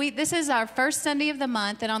celebrate. This is our first Sunday of the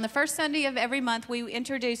month, and on the first Sunday of every month, we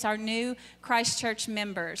introduce our new Christ Church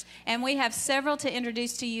members. And we have several to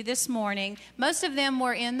introduce to you this morning. Most of them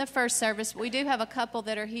were in the first service. We do have a couple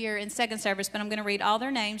that are here in second service, but I'm going to read all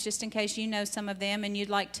their names just in case you know some of them and you'd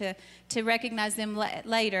like to recognize them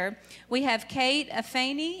later. We have Kate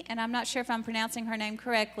Afeni, and I'm not sure if I'm pronouncing her name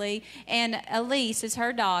correctly, and Elise is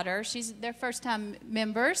her daughter. She's their first-time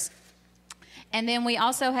members. And then we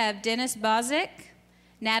also have Dennis Bozick,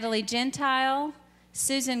 Natalie Gentile,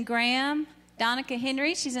 Susan Graham, Donica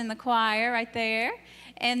Henry, she's in the choir right there.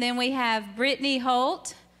 And then we have Brittany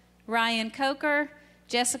Holt, Ryan Coker,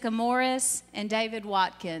 Jessica Morris, and David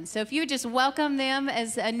Watkins. So if you would just welcome them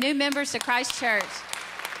as new members to Christ Church.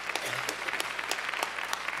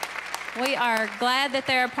 We are glad that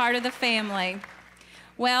they're a part of the family.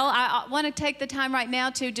 Well, I want to take the time right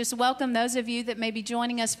now to just welcome those of you that may be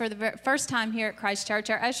joining us for the first time here at Christ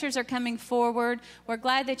Church. Our ushers are coming forward. We're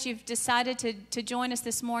glad that you've decided to join us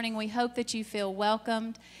this morning. We hope that you feel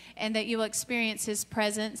welcomed and that you will experience His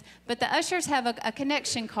presence. But the ushers have a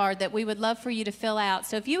connection card that we would love for you to fill out.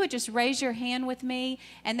 So if you would just raise your hand with me,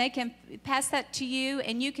 and they can pass that to you,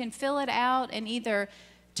 and you can fill it out and either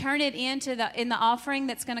turn it in the offering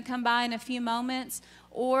that's going to come by in a few moments.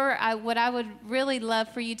 Or what I would really love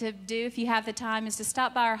for you to do, if you have the time, is to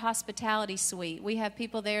stop by our hospitality suite. We have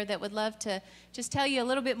people there that would love to just tell you a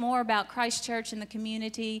little bit more about Christ Church and the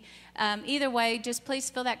community. Either way, just please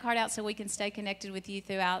fill that card out so we can stay connected with you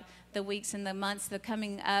throughout the weeks and the months that are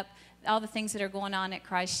coming up, all the things that are going on at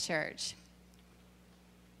Christ Church.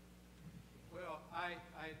 Well, I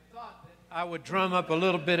thought that I would drum up a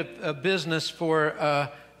little bit of business for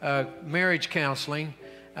marriage counseling.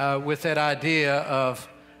 With that idea of,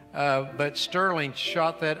 but Sterling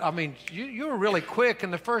shot that. I mean, you were really quick. In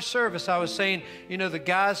the first service, I was saying, the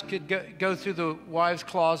guys could go through the wives'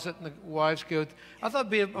 closet and the wives go. I thought it'd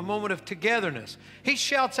be a moment of togetherness. He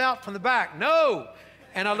shouts out from the back, "No!"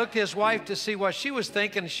 And I looked at his wife to see what she was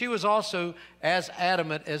thinking. She was also as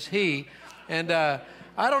adamant as he. And I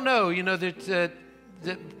don't know, that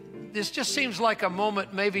this just seems like a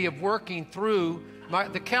moment maybe of working through.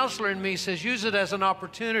 The counselor in me says use it as an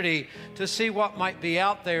opportunity to see what might be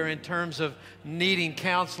out there in terms of needing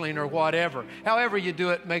counseling or whatever. However you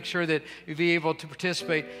do it, make sure that you be able to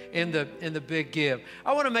participate in the Big Give.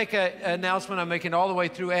 I want to make an announcement I'm making all the way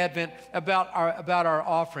through Advent about our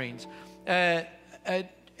offerings.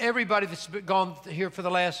 Everybody that's gone here for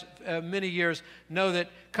the last many years know that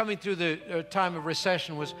coming through the time of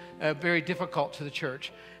recession was very difficult to the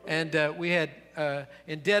church. And we had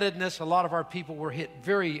indebtedness. A lot of our people were hit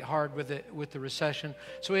very hard with the recession.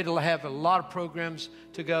 So we had to have a lot of programs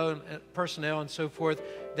to go, and personnel and so forth.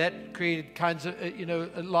 That created kinds of,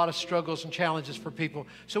 a lot of struggles and challenges for people.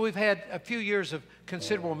 So we've had a few years of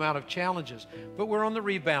considerable amount of challenges. But we're on the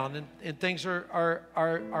rebound, and things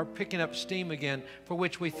are picking up steam again, for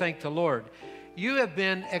which we thank the Lord. You have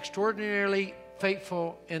been extraordinarily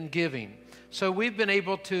faithful in giving. So we've been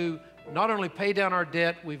able to not only pay down our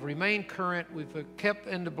debt, we've remained current, we've kept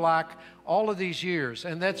in the black all of these years,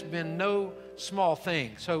 and that's been no small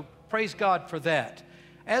thing. So praise God for that.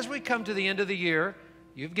 As we come to the end of the year,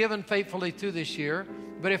 you've given faithfully through this year,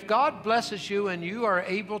 but if God blesses you and you are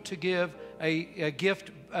able to give a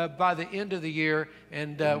gift by the end of the year,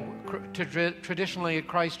 and traditionally at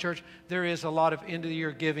Christ Church, there is a lot of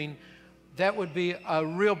end-of-the-year giving. That would be a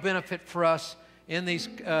real benefit for us in these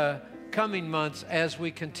coming months as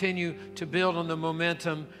we continue to build on the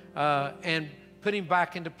momentum and putting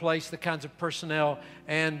back into place the kinds of personnel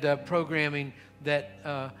and programming that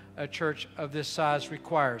a church of this size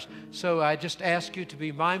requires. So I just ask you to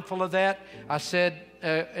be mindful of that. I said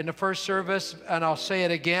in the first service, and I'll say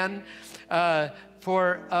it again,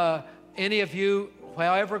 for any of you,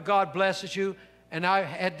 however God blesses you, and I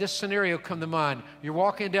had this scenario come to mind. You're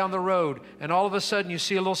walking down the road, and all of a sudden you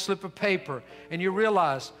see a little slip of paper, and you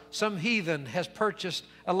realize some heathen has purchased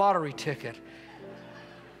a lottery ticket.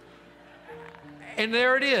 And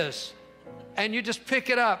there it is. And you just pick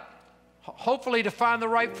it up, hopefully to find the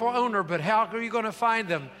rightful owner, but how are you going to find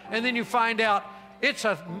them? And then you find out it's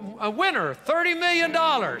a winner, $30 million.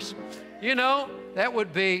 You know, that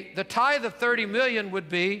would be, the tithe of 30 million would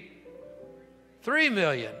be 3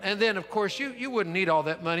 million. And then, of course, you wouldn't need all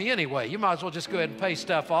that money anyway. You might as well just go ahead and pay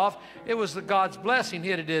stuff off. It was God's blessing.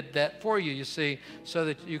 He did that for you, you see, so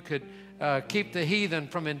that you could keep the heathen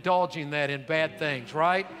from indulging that in bad things,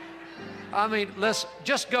 right? I mean, let's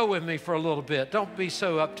just go with me for a little bit. Don't be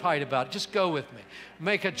so uptight about it. Just go with me.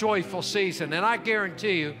 Make a joyful season, and I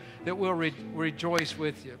guarantee you that we'll rejoice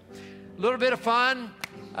with you. A little bit of fun.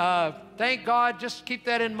 Thank God. Just keep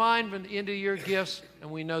that in mind when the end of your gifts, and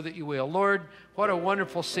we know that you will. Lord, what a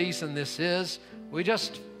wonderful season this is. We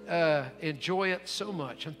just enjoy it so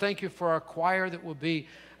much. And thank you for our choir that will be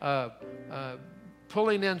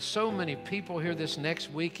pulling in so many people here this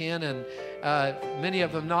next weekend, and many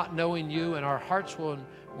of them not knowing you, and our hearts will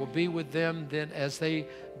be with them then as they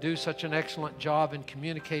do such an excellent job in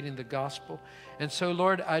communicating the gospel. And so,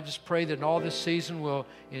 Lord, I just pray that in all this season we'll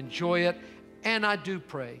enjoy it. And I do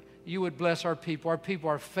pray you would bless our people. Our people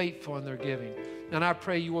are faithful in their giving. And I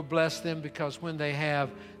pray you will bless them, because when they have,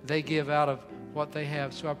 they give out of what they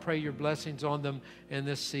have. So I pray your blessings on them in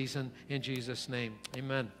this season, in Jesus' name.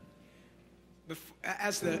 Amen.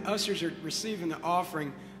 As the ushers are receiving the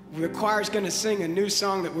offering, the choir's going to sing a new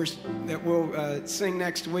song that we'll sing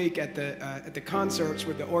next week at the concerts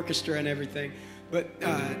with the orchestra and everything. But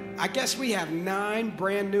I guess we have 9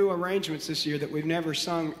 brand new arrangements this year that we've never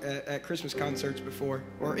sung at Christmas concerts before,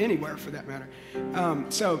 or anywhere for that matter.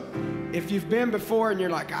 So if you've been before and you're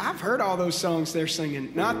like, I've heard all those songs they're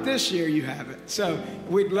singing, not this year you haven't. So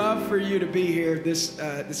we'd love for you to be here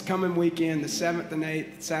this coming weekend, the 7th and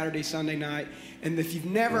 8th, Saturday, Sunday night. And if you've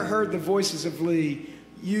never heard the voices of Lee,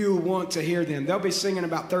 you want to hear them. They'll be singing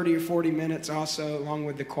about 30 or 40 minutes also, along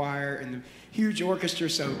with the choir and the huge orchestra.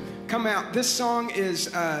 So come out. This song is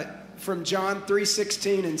from John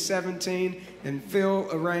 3:16 and 17, and Phil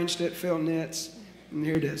arranged it, Phil Nitz, and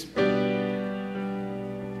here it is.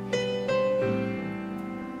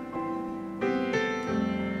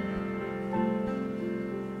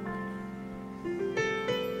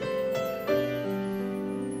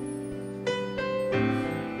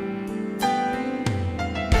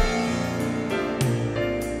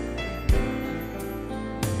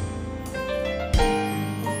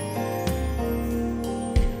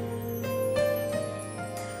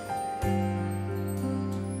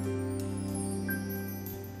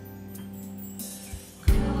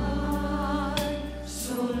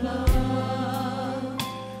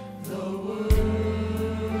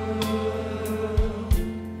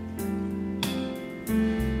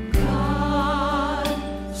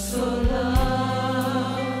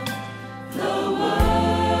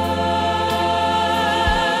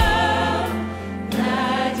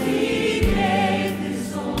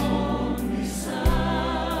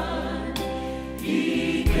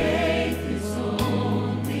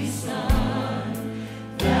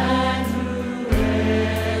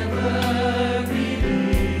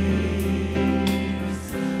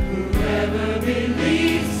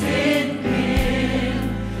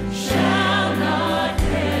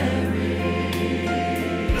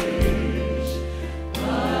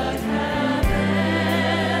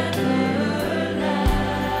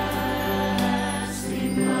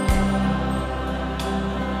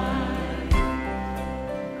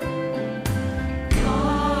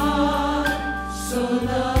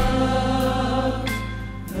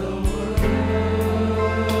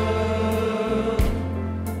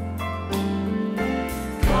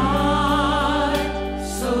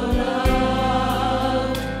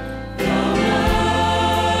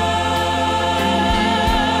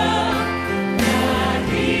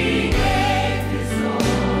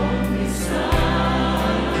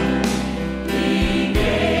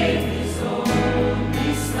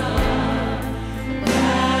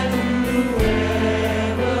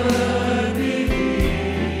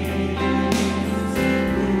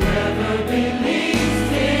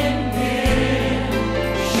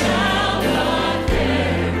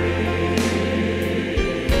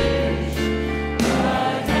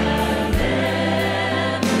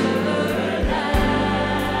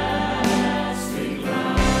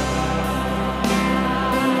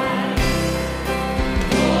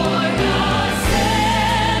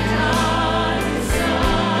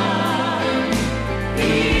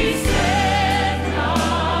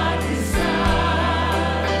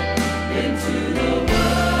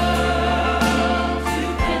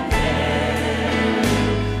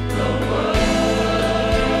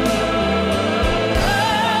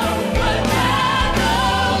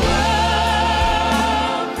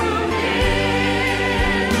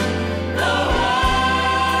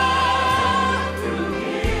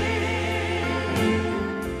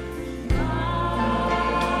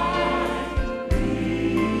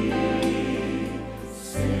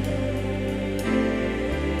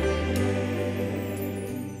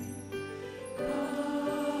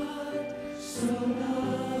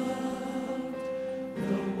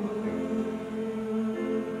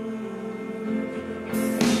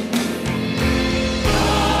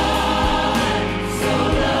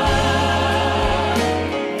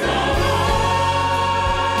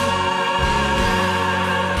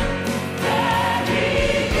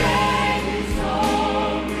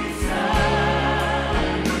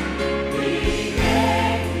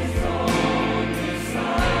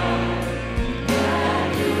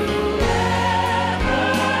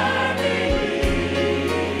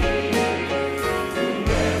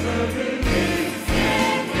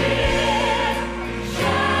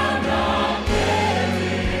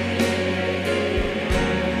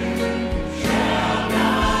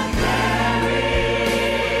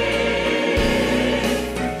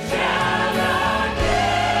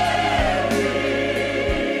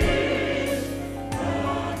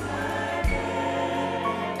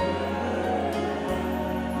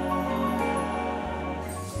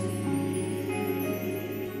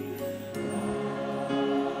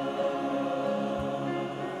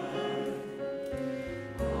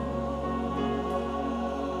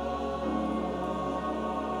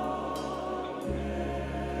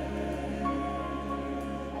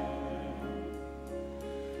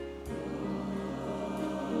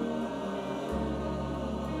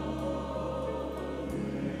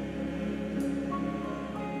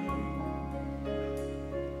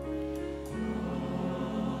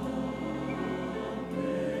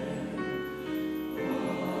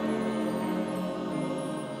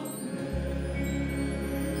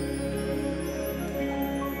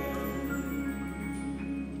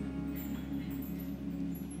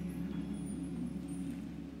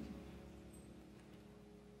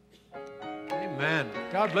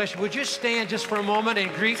 God bless you. Would you stand just for a moment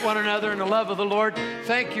and greet one another in the love of the Lord?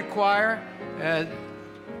 Thank you, choir.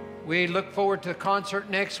 We look forward to the concert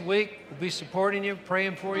next week. We'll be supporting you,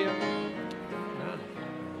 praying for you.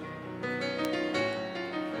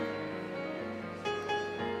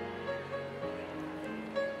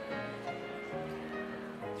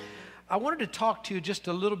 I wanted to talk to you just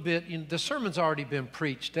a little bit. The sermon's already been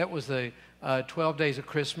preached. That was the 12 Days of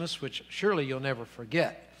Christmas, which surely you'll never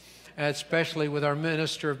forget, especially with our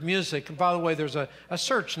minister of music. And by the way, there's a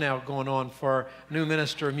search now going on for a new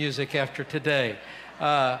minister of music after today.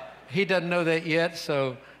 He doesn't know that yet,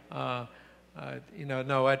 so, no,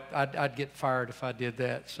 I'd get fired if I did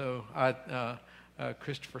that. So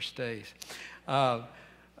Christopher stays.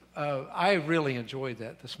 I really enjoyed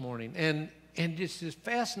that this morning. And it's just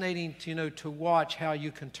fascinating to watch how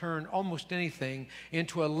you can turn almost anything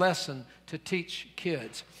into a lesson to teach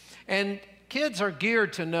kids. And kids are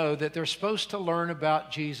geared to know that they're supposed to learn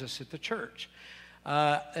about Jesus at the church.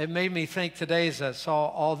 It made me think today as I saw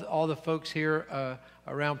all the folks here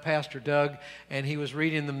around Pastor Doug, and he was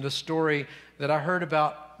reading them the story that I heard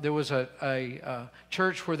about. There was a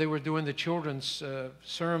church where they were doing the children's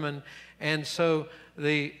sermon, and so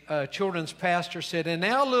the children's pastor said, "And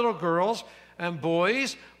now, little girls and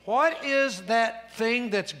boys, what is that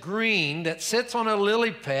thing that's green that sits on a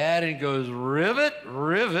lily pad and goes rivet,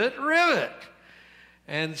 rivet, rivet?"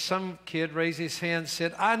 And some kid raised his hand and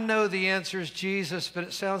said, "I know the answer is Jesus, but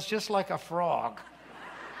it sounds just like a frog."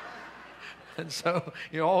 And so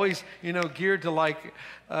you're always, geared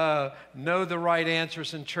to know the right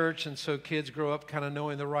answers in church, and so kids grow up kind of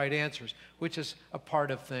knowing the right answers, which is a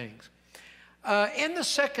part of things. In the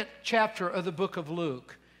second chapter of the book of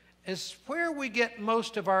Luke is where we get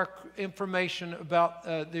most of our information about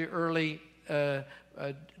the early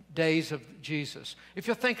days of Jesus. If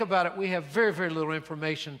you think about it, we have very, very little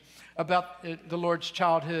information about the Lord's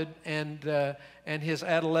childhood and his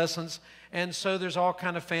adolescence. And so there's all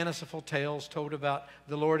kind of fanciful tales told about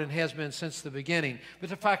the Lord, and has been since the beginning. But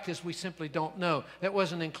the fact is, we simply don't know. That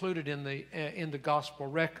wasn't included in the gospel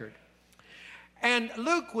record. And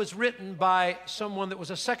Luke was written by someone that was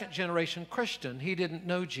a second-generation Christian. He didn't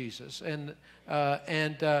know Jesus, and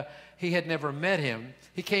he had never met him.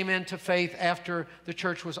 He came into faith after the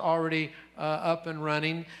church was already up and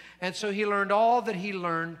running, and so he learned all that he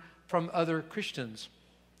learned from other Christians.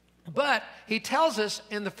 But he tells us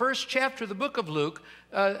in the first chapter of the book of Luke,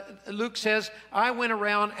 Luke says, "I went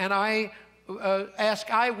around and I asked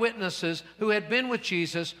eyewitnesses who had been with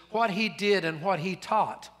Jesus what he did and what he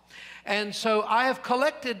taught." And so I have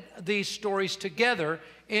collected these stories together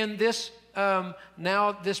in this,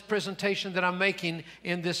 this presentation that I'm making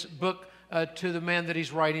in this book to the man that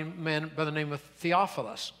he's writing, a man by the name of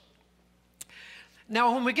Theophilus.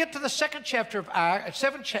 Now, when we get to the second chapter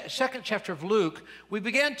of Luke, we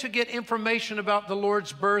began to get information about the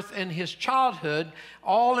Lord's birth and his childhood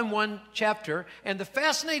all in one chapter. And the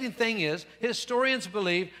fascinating thing is, historians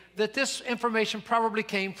believe that this information probably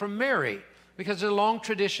came from Mary, because there's a long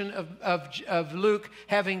tradition of Luke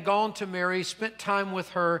having gone to Mary, spent time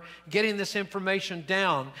with her, getting this information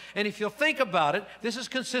down. And if you'll think about it, this is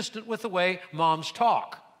consistent with the way moms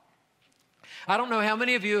talk. I don't know how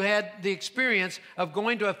many of you had the experience of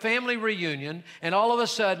going to a family reunion, and all of a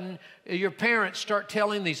sudden your parents start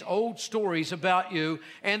telling these old stories about you,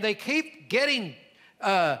 and they keep getting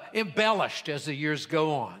embellished as the years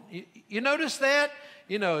go on. You notice that?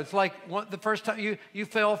 It's like the first time you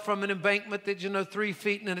fell from an embankment that, 3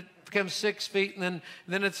 feet, and then it becomes 6 feet, and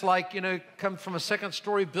then it's like, come from a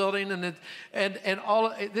second-story building, and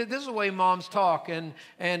all. This is the way moms talk, and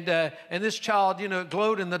this child,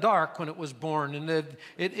 glowed in the dark when it was born, and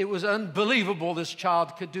it was unbelievable this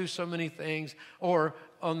child could do so many things. Or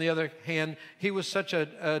on the other hand, he was such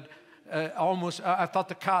almost, I thought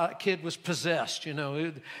the kid was possessed,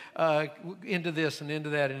 into this and into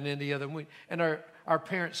that and into the other. And our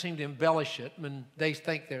parents seem to embellish it, and they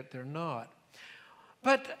think that they're not.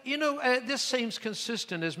 But, this seems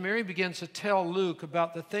consistent as Mary begins to tell Luke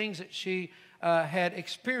about the things that she had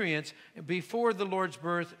experienced before the Lord's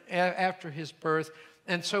birth, after his birth.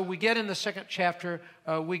 And so we get in the second chapter,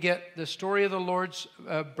 we get the story of the Lord's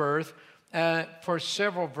birth for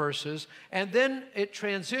several verses. And then it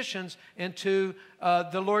transitions into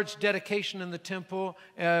the Lord's dedication in the temple,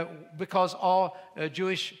 because all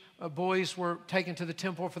Jewish boys were taken to the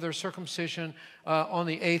temple for their circumcision on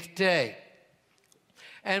the 8th day.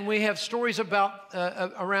 And we have stories about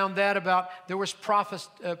around that, about there was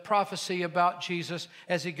prophecy about Jesus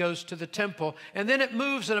as he goes to the temple. And then it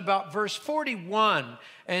moves in about verse 41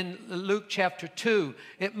 in Luke chapter 2.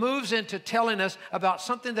 It moves into telling us about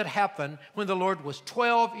something that happened when the Lord was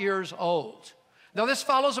 12 years old. Now, this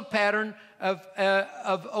follows a pattern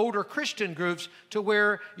of older Christian groups to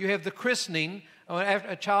where you have the christening.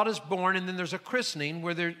 A child is born, and then there's a christening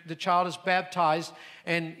where the child is baptized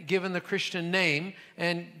and given the Christian name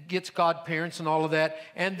and gets godparents and all of that.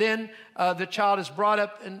 And then the child is brought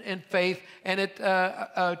up in faith, and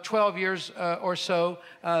at 12 years or so,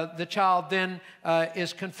 the child then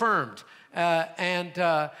is confirmed. And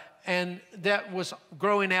that was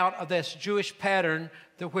growing out of this Jewish pattern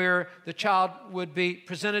where the child would be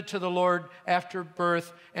presented to the Lord after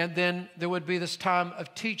birth, and then there would be this time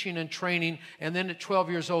of teaching and training, and then at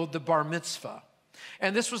 12 years old, the bar mitzvah.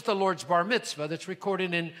 And this was the Lord's bar mitzvah that's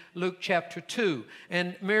recorded in Luke chapter 2.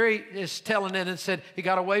 And Mary is telling it and said, he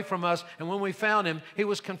got away from us, and when we found him, he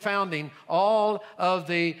was confounding all of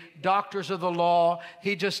the doctors of the law.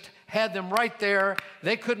 He just had them right there.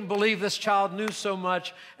 They couldn't believe this child knew so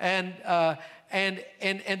much, and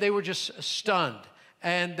they were just stunned.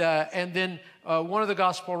 And then one of the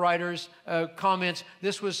gospel writers comments,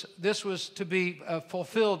 this was to be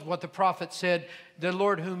fulfilled what the prophet said, the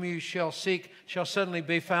Lord whom you shall seek shall suddenly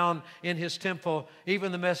be found in his temple,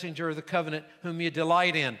 even the messenger of the covenant whom you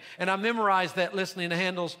delight in. And I memorized that listening to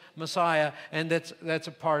Handel's Messiah, and that's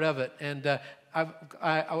a part of it. And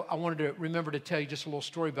I wanted to remember to tell you just a little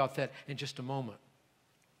story about that in just a moment.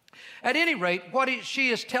 At any rate, what she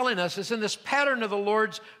is telling us is in this pattern of the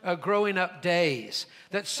Lord's growing up days,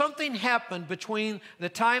 that something happened between the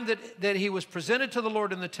time that he was presented to the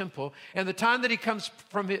Lord in the temple and the time that he comes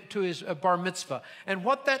to his bar mitzvah. And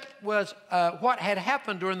what that was, what had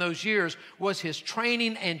happened during those years was his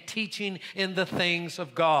training and teaching in the things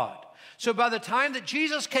of God. So by the time that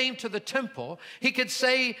Jesus came to the temple, he could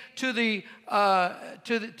say to the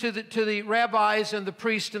rabbis and the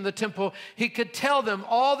priests in the temple, he could tell them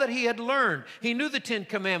all that he had learned. He knew the 10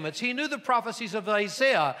 Commandments. He knew the prophecies of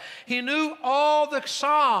Isaiah. He knew all the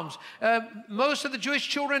Psalms. Most of the Jewish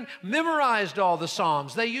children memorized all the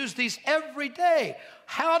Psalms. They used these every day.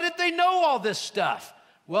 How did they know all this stuff?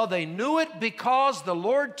 Well, they knew it because the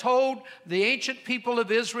Lord told the ancient people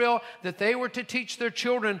of Israel that they were to teach their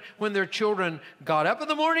children when their children got up in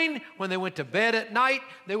the morning, when they went to bed at night.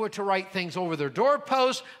 They were to write things over their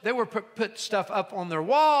doorposts. They were to put stuff up on their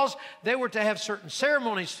walls. They were to have certain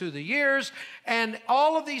ceremonies through the years. And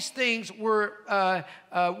all of these things were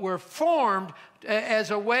formed as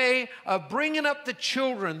a way of bringing up the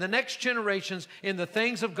children, the next generations, in the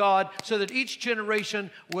things of God, so that each generation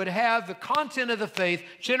would have the content of the faith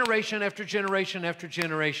generation after generation after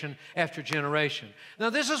generation after generation. Now,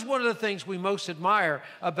 this is one of the things we most admire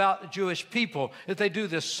about the Jewish people, that they do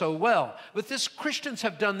this so well. But Christians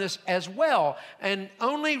have done this as well, and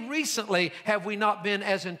only recently have we not been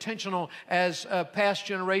as intentional as past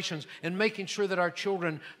generations in making sure that our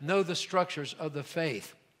children know the structures of the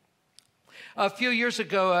faith. A few years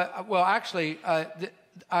ago, it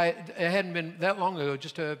hadn't been that long ago,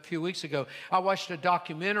 just a few weeks ago, I watched a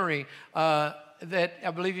documentary that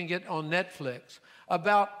I believe you can get on Netflix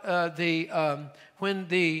about when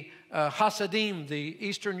the Hasidim, the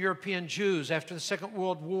Eastern European Jews, after the Second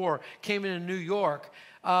World War, came into New York,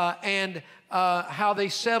 and how they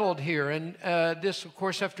settled here. And this, of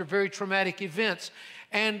course, after very traumatic events.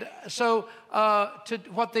 And so to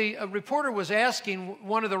what the reporter was asking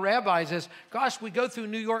one of the rabbis is, gosh, we go through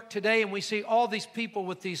New York today and we see all these people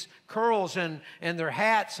with these curls and their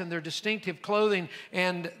hats and their distinctive clothing,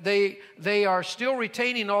 and they are still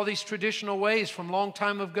retaining all these traditional ways from a long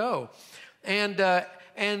time ago.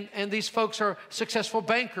 And these folks are successful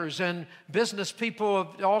bankers and business people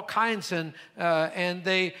of all kinds, and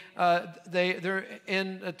they're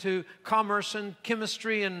into commerce and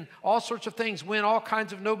chemistry and all sorts of things, win all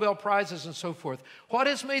kinds of Nobel Prizes and so forth. What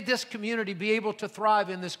has made this community be able to thrive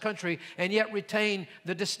in this country and yet retain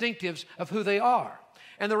the distinctives of who they are?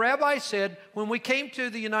 And the rabbi said, when we came to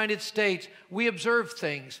the United States, we observed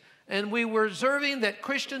things, and we were observing that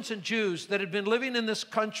Christians and Jews that had been living in this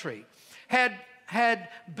country had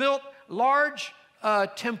built large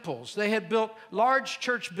temples. They had built large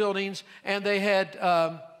church buildings, and they had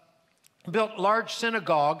built large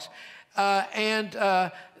synagogues,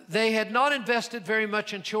 and they had not invested very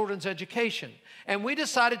much in children's education. And we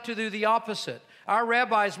decided to do the opposite. Our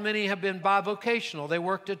rabbis, many have been bivocational. They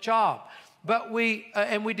worked a job. But we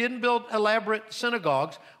didn't build elaborate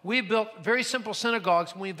synagogues. We built very simple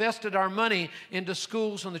synagogues, and we invested our money into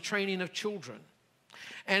schools and the training of children.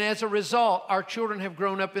 And as a result, our children have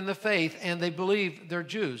grown up in the faith, and they believe they're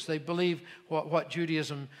Jews. They believe what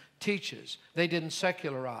Judaism teaches. They didn't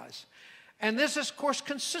secularize. And this is, of course,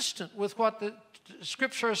 consistent with what the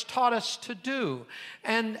Scripture has taught us to do.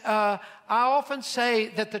 And I often say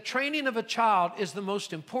that the training of a child is the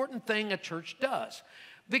most important thing a church does,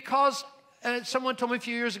 because someone told me a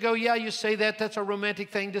few years ago, yeah, you say that. That's a romantic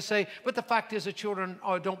thing to say. But the fact is that children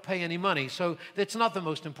don't pay any money. So it's not the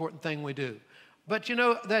most important thing we do. But, you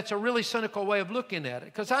know, that's a really cynical way of looking at it.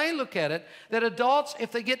 Because I look at it that adults,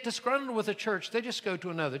 if they get disgruntled with a church, they just go to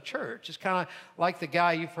another church. It's kind of like the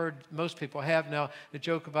guy you've heard most people have now, the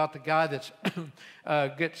joke about the guy that's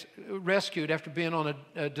gets rescued after being on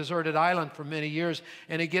a deserted island for many years.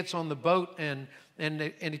 And he gets on the boat and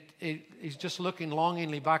he's just looking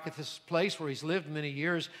longingly back at this place where he's lived many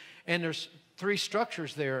years. And there's 3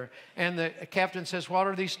 structures there. And the captain says, what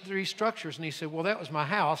are these 3 structures? And he said, well, that was my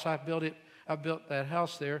house. I built that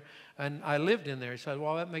house there, and I lived in there. He said,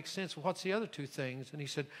 well, that makes sense. Well, what's the other 2 things? And he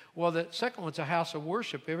said, well, the second one's a house of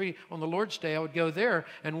worship. On the Lord's Day, I would go there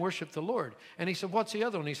and worship the Lord. And he said, what's the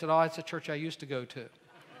other one? He said, oh, it's a church I used to go to.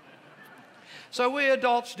 So we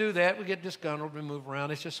adults do that. We get disgruntled, we move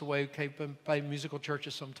around. It's just the way we play musical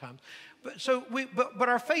churches sometimes. But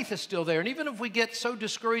our faith is still there. And even if we get so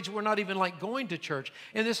discouraged, we're not even like going to church.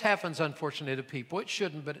 And this happens, unfortunately, to people. It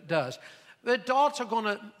shouldn't, but it does. The adults are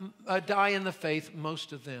going to die in the faith,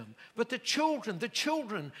 most of them. But the children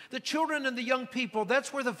and the young people,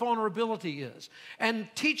 that's where the vulnerability is. And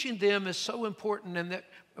teaching them is so important, and that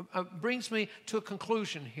brings me to a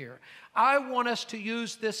conclusion here. I want us to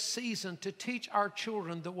use this season to teach our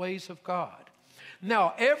children the ways of God.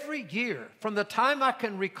 Now, every year, from the time I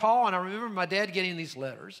can recall, and I remember my dad getting these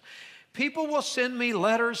letters, people will send me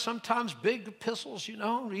letters, sometimes big epistles, you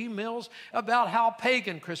know, emails about how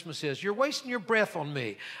pagan Christmas is. You're wasting your breath on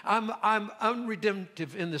me. I'm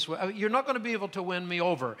unredemptive in this way. You're not going to be able to win me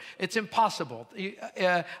over. It's impossible.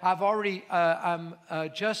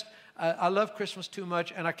 I love Christmas too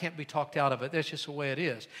much, and I can't be talked out of it. That's just the way it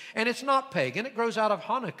is. And it's not pagan. It grows out of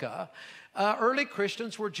Hanukkah. Early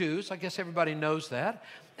Christians were Jews. I guess everybody knows that.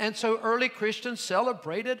 And so early Christians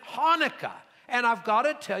celebrated Hanukkah. And I've got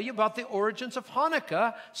to tell you about the origins of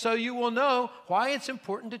Hanukkah so you will know why it's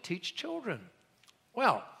important to teach children.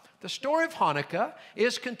 Well, the story of Hanukkah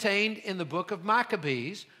is contained in the book of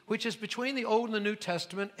Maccabees, which is between the Old and the New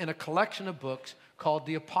Testament in a collection of books called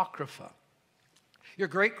the Apocrypha. Your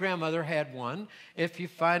great-grandmother had one. If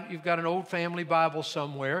you've got an old family Bible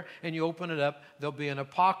somewhere and you open it up, there'll be an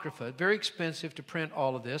Apocrypha. Very expensive to print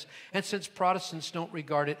all of this. And since Protestants don't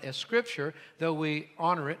regard it as Scripture, though we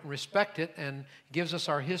honor it and respect it and gives us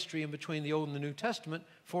our history in between the Old and the New Testament,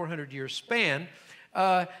 400-year span,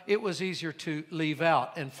 it was easier to leave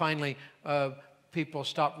out. And finally, people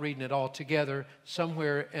stopped reading it altogether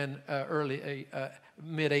somewhere in early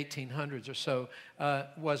mid-1800s or so.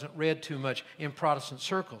 Wasn't read too much in Protestant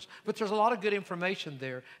circles. But there's a lot of good information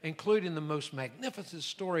there, including the most magnificent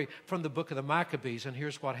story from the book of the Maccabees, and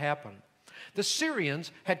here's what happened. The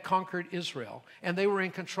Syrians had conquered Israel, and they were in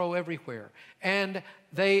control everywhere. And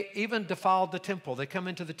they even defiled the temple. They come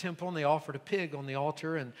into the temple, and they offered a pig on the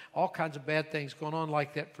altar, and all kinds of bad things going on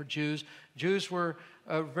like that for Jews. Jews were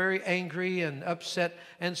very angry and upset,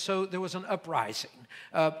 and so there was an uprising.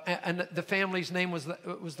 And the family's name was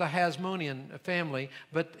the Hasmonean family,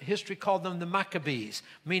 but history called them the Maccabees,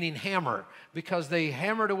 meaning hammer, because they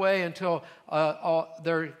hammered away until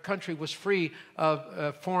their country was free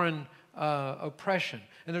of foreign oppression.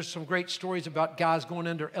 And there's some great stories about guys going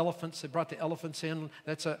under elephants. They brought the elephants in.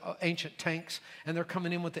 That's ancient tanks. And they're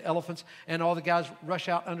coming in with the elephants. And all the guys rush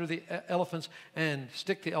out under the elephants and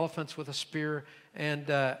stick the elephants with a spear. And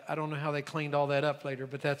I don't know how they cleaned all that up later,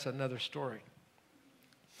 but that's another story.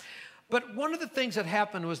 But one of the things that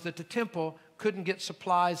happened was that the temple couldn't get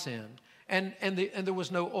supplies in. And there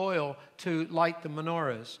was no oil to light the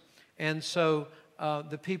menorahs. And so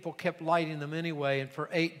the people kept lighting them anyway, and for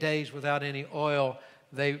 8 days without any oil,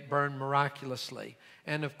 they burned miraculously.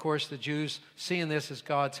 And of course, the Jews, seeing this as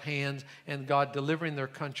God's hands and God delivering their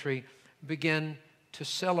country, began to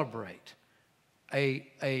celebrate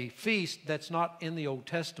a feast that's not in the Old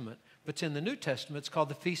Testament, but it's in the New Testament. It's called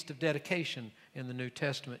the Feast of Dedication in the New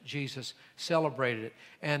Testament. Jesus celebrated it,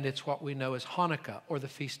 and it's what we know as Hanukkah, or the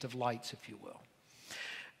Feast of Lights, if you will.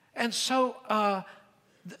 And so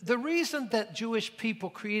the reason that Jewish people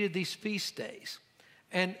created these feast days,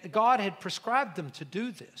 and God had prescribed them to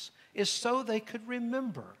do this, is so they could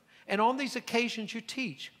remember. And on these occasions you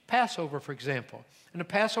teach. Passover, for example. In the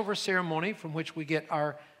Passover ceremony from which we get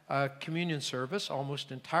our communion service,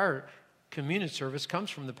 almost entire communion service comes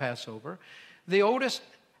from the Passover. The oldest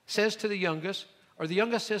says to the youngest, or the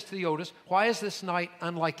youngest says to the oldest, "Why is this night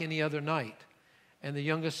unlike any other night?" And the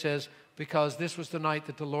youngest says, "Because this was the night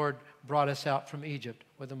that the Lord brought us out from Egypt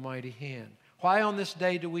with a mighty hand." Why on this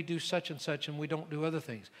day do we do such and such and we don't do other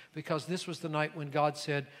things? Because this was the night when God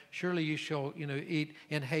said, surely you shall, eat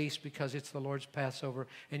in haste because it's the Lord's Passover,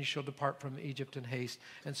 and you shall depart from Egypt in haste,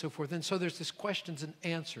 and so forth. And so there's this questions and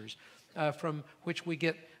answers from which we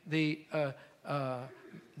get the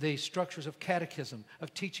structures of catechism,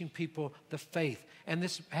 of teaching people the faith. And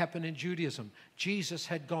this happened in Judaism. Jesus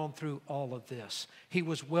had gone through all of this. He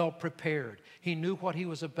was well prepared. He knew what he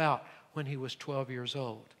was about when he was 12 years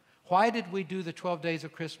old. Why did we do the 12 days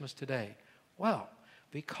of Christmas today? Well,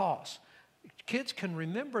 because kids can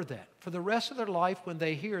remember that for the rest of their life when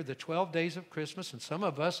they hear the 12 days of Christmas. And some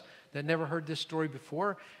of us that never heard this story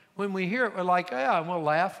before, when we hear it, we're like, yeah, and we'll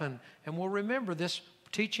laugh and we'll remember this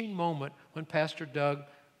teaching moment when Pastor Doug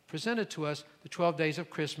presented to us the 12 days of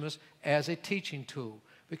Christmas as a teaching tool,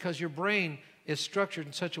 because your brain is structured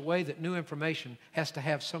in such a way that new information has to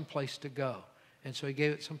have some place to go. And so he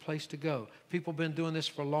gave it some place to go. People have been doing this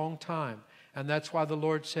for a long time, and that's why the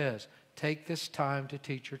Lord says, take this time to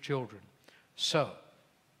teach your children. So,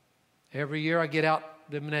 every year I get out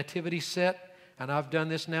the nativity set, and I've done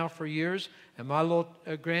this now for years, and my little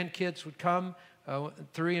grandkids would come,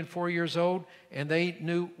 3 and 4 years old, and they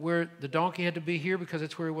knew where the donkey had to be here because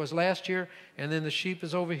it's where it was last year, and then the sheep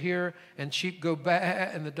is over here, and sheep go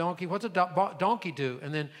back, and the donkey, what's a donkey do?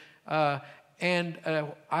 And then, I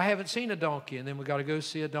haven't seen a donkey, and then we got to go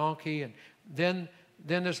see a donkey, and then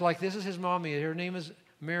there's like, this is his mommy, her name is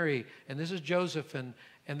Mary, and this is Joseph, and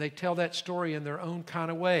they tell that story in their own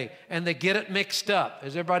kind of way, and they get it mixed up.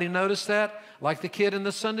 Has everybody noticed that? Like the kid in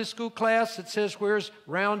the Sunday school class that says, where's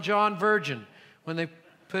round John Virgin? When they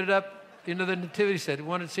put it up into the nativity set, they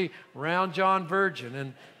wanted to see round John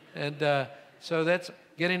Virgin, and so that's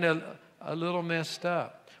getting a little messed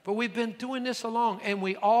up. But we've been doing this along, and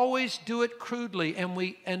we always do it crudely,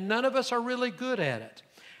 and none of us are really good at it.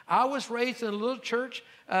 I was raised in a little church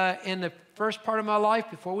in the first part of my life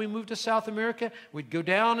before we moved to South America. We'd go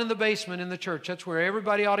down in the basement in the church. That's where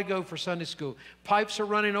everybody ought to go for Sunday school. Pipes are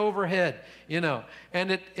running overhead,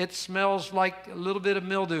 and it smells like a little bit of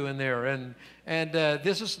mildew in there. And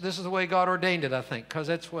this is the way God ordained it, I think, because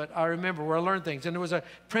that's what I remember where I learned things. And there was a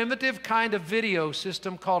primitive kind of video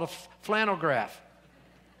system called a flannelgraph.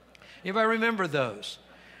 Anybody remember those?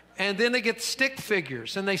 And then they get stick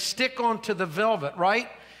figures, and they stick onto the velvet, right?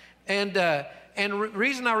 And the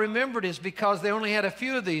reason I remembered is because they only had a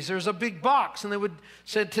few of these. There's a big box, and they would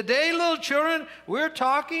say, today, little children, we're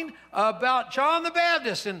talking about John the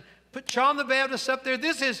Baptist. And put John the Baptist up there.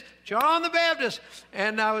 This is John the Baptist.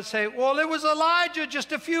 And I would say, well, it was Elijah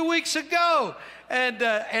just a few weeks ago. And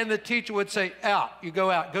the teacher would say, out. You go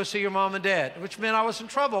out. Go see your mom and dad, which meant I was in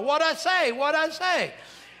trouble. What'd I say?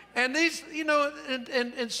 And these,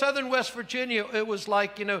 in southern West Virginia, it was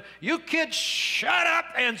like, you kids shut up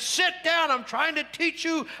and sit down. I'm trying to teach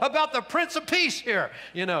you about the Prince of Peace here,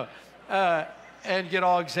 and get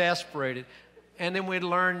all exasperated. And then we'd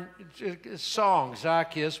learn songs.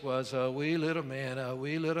 Zacchaeus was a wee little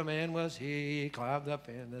man was he. He climbed up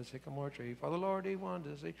in the sycamore tree for the Lord he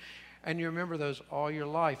wanted to see. And you remember those all your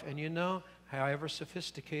life. And however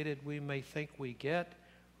sophisticated we may think we get,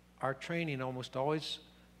 our training almost always,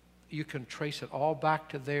 you can trace it all back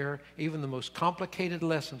to there. Even the most complicated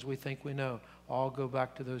lessons we think we know all go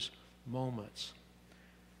back to those moments.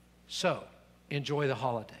 So, enjoy the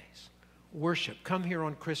holidays. Worship. Come here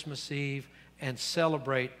on Christmas Eve and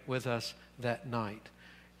celebrate with us that night.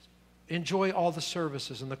 Enjoy all the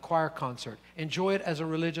services and the choir concert. Enjoy it as a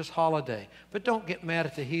religious holiday. But don't get mad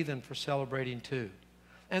at the heathen for celebrating too.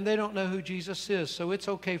 And they don't know who Jesus is, so it's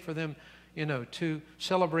okay for them to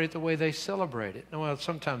celebrate the way they celebrate it. Well,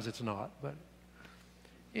 sometimes it's not, but,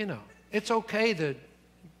 it's okay that,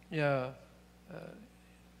 I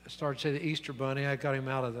started to say the Easter Bunny. I got him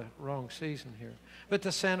out of the wrong season here. But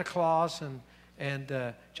the Santa Claus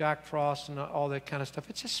and Jack Frost and all that kind of stuff,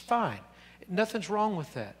 it's just fine. Nothing's wrong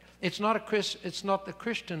with that. It's not the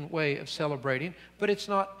Christian way of celebrating, but it's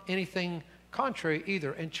not anything contrary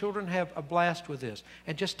either. And children have a blast with this.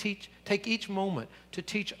 And just take each moment to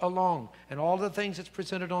teach along. And all the things that's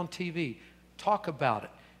presented on TV, talk about it.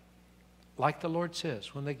 Like the Lord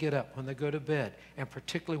says, when they get up, when they go to bed, and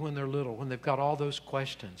particularly when they're little, when they've got all those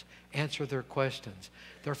questions, answer their questions.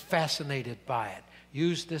 They're fascinated by it.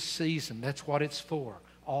 Use this season. That's what it's for.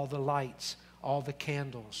 All the lights, all the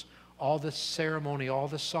candles, all the ceremony, all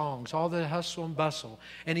the songs, all the hustle and bustle.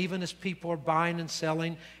 And even as people are buying and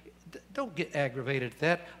selling, don't get aggravated at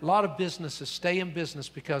that. A lot of businesses stay in business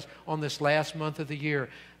because on this last month of the year,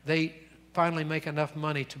 they finally make enough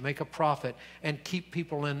money to make a profit and keep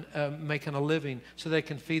people in making a living so they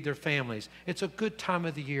can feed their families. It's a good time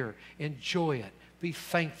of the year. Enjoy it. Be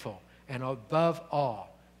thankful. And above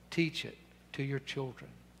all, teach it to your children.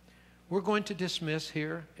 We're going to dismiss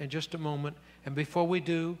here in just a moment. And before we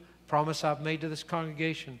do, promise I've made to this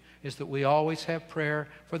congregation is that we always have prayer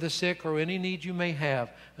for the sick or any need you may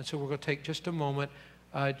have. And so we're going to take just a moment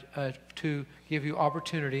to give you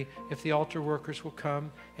opportunity. If the altar workers will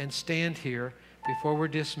come and stand here before we're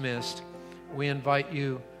dismissed, we invite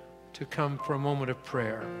you to come for a moment of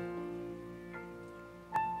prayer.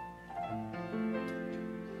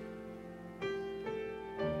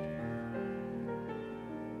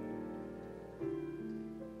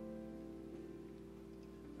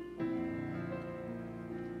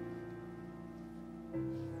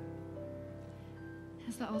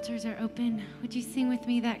 As the altars are open, would you sing with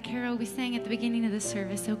me that carol we sang at the beginning of the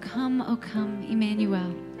service? O come,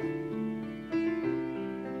 Emmanuel.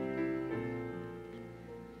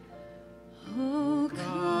 O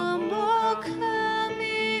come,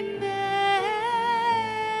 Emmanuel.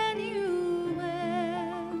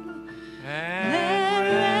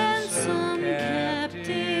 And ransom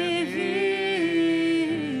captive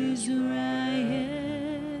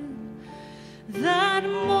Israel that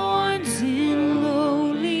mourns in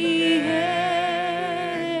lowly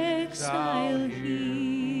exile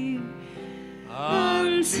here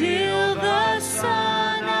until the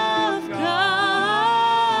Son of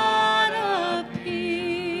God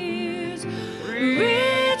appears.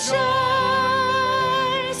 Rejoice,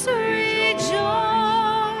 rejoice,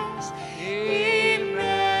 Emmanuel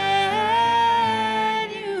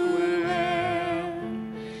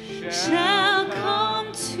shall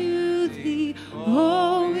come to thee,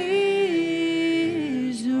 O Israel.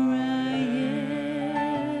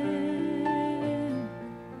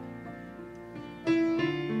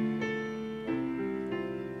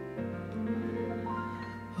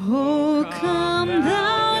 Oh, come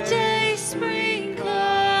thou day spring, come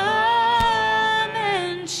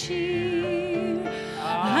and cheer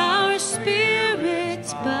our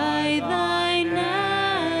spirits by thine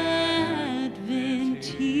advent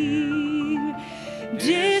here.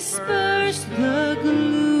 Disperse the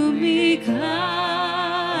gloomy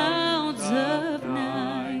clouds of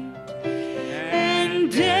night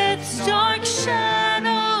and death's dark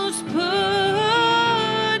shadows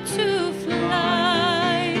put to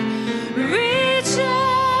flight. Rejoice,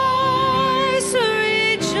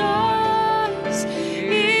 rejoice,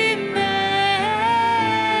 Emmanuel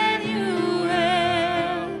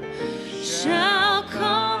shall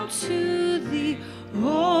come to thee,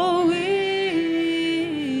 O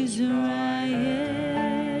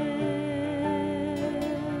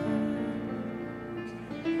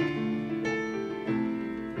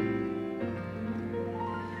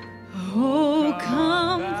Oh,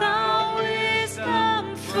 come thou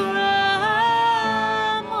wisdom from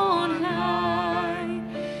on high,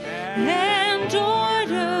 and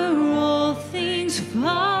order all things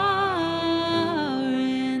far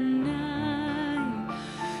and nigh.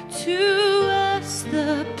 To us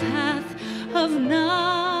the path of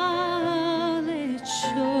knowledge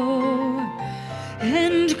show,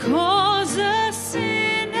 and cause us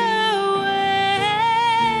in our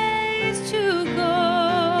ways to go.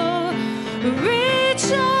 Rejoice,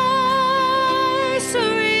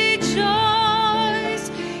 rejoice,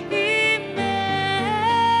 Emmanuel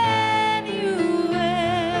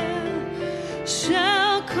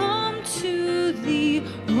shall come to thee,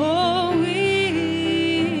 O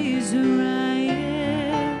Israel.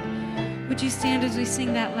 Would you stand as we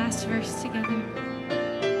sing that last verse together?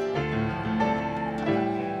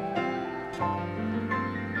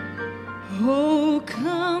 Oh,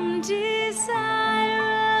 come,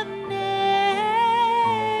 desire of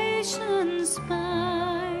nations,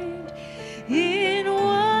 bind in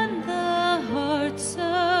one the hearts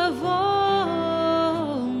of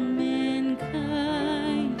all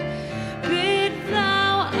mankind. Bid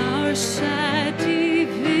thou our sad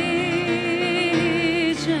division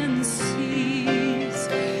cease,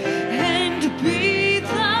 and be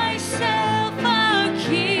thyself our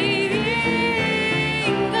King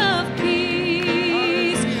of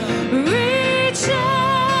peace. Rejoice,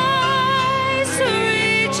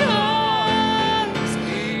 rejoice,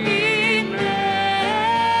 Emmanuel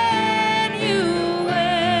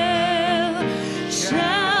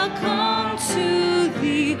shall come to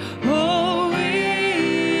thee, O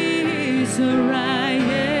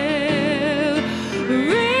Israel.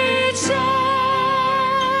 Rejoice,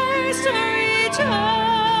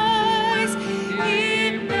 rejoice,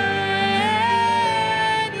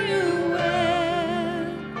 Emmanuel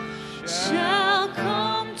shall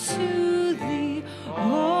come to thee,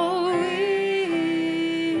 O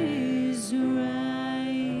Israel.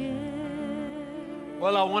 Well,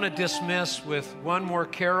 Well, I want to dismiss with one more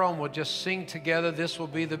carol, and we'll just sing together. This will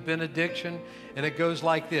be the benediction, and it goes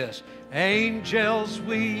like this. Angels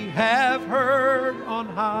we have heard on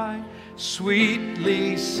high,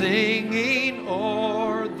 sweetly singing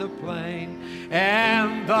o'er the plain,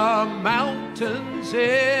 and the mountains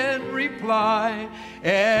in reply,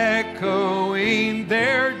 echoing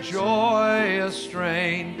their joyous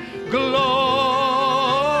strain. Gloria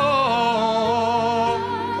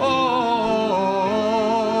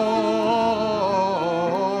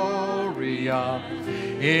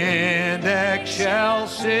in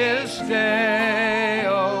excelsis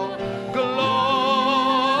Deo. Gloria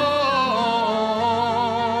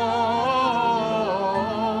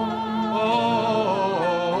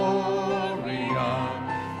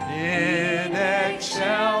in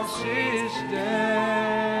excelsis Deo.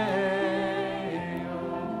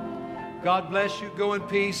 God bless you. Go in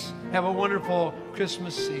peace. Have a wonderful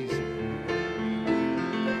Christmas season.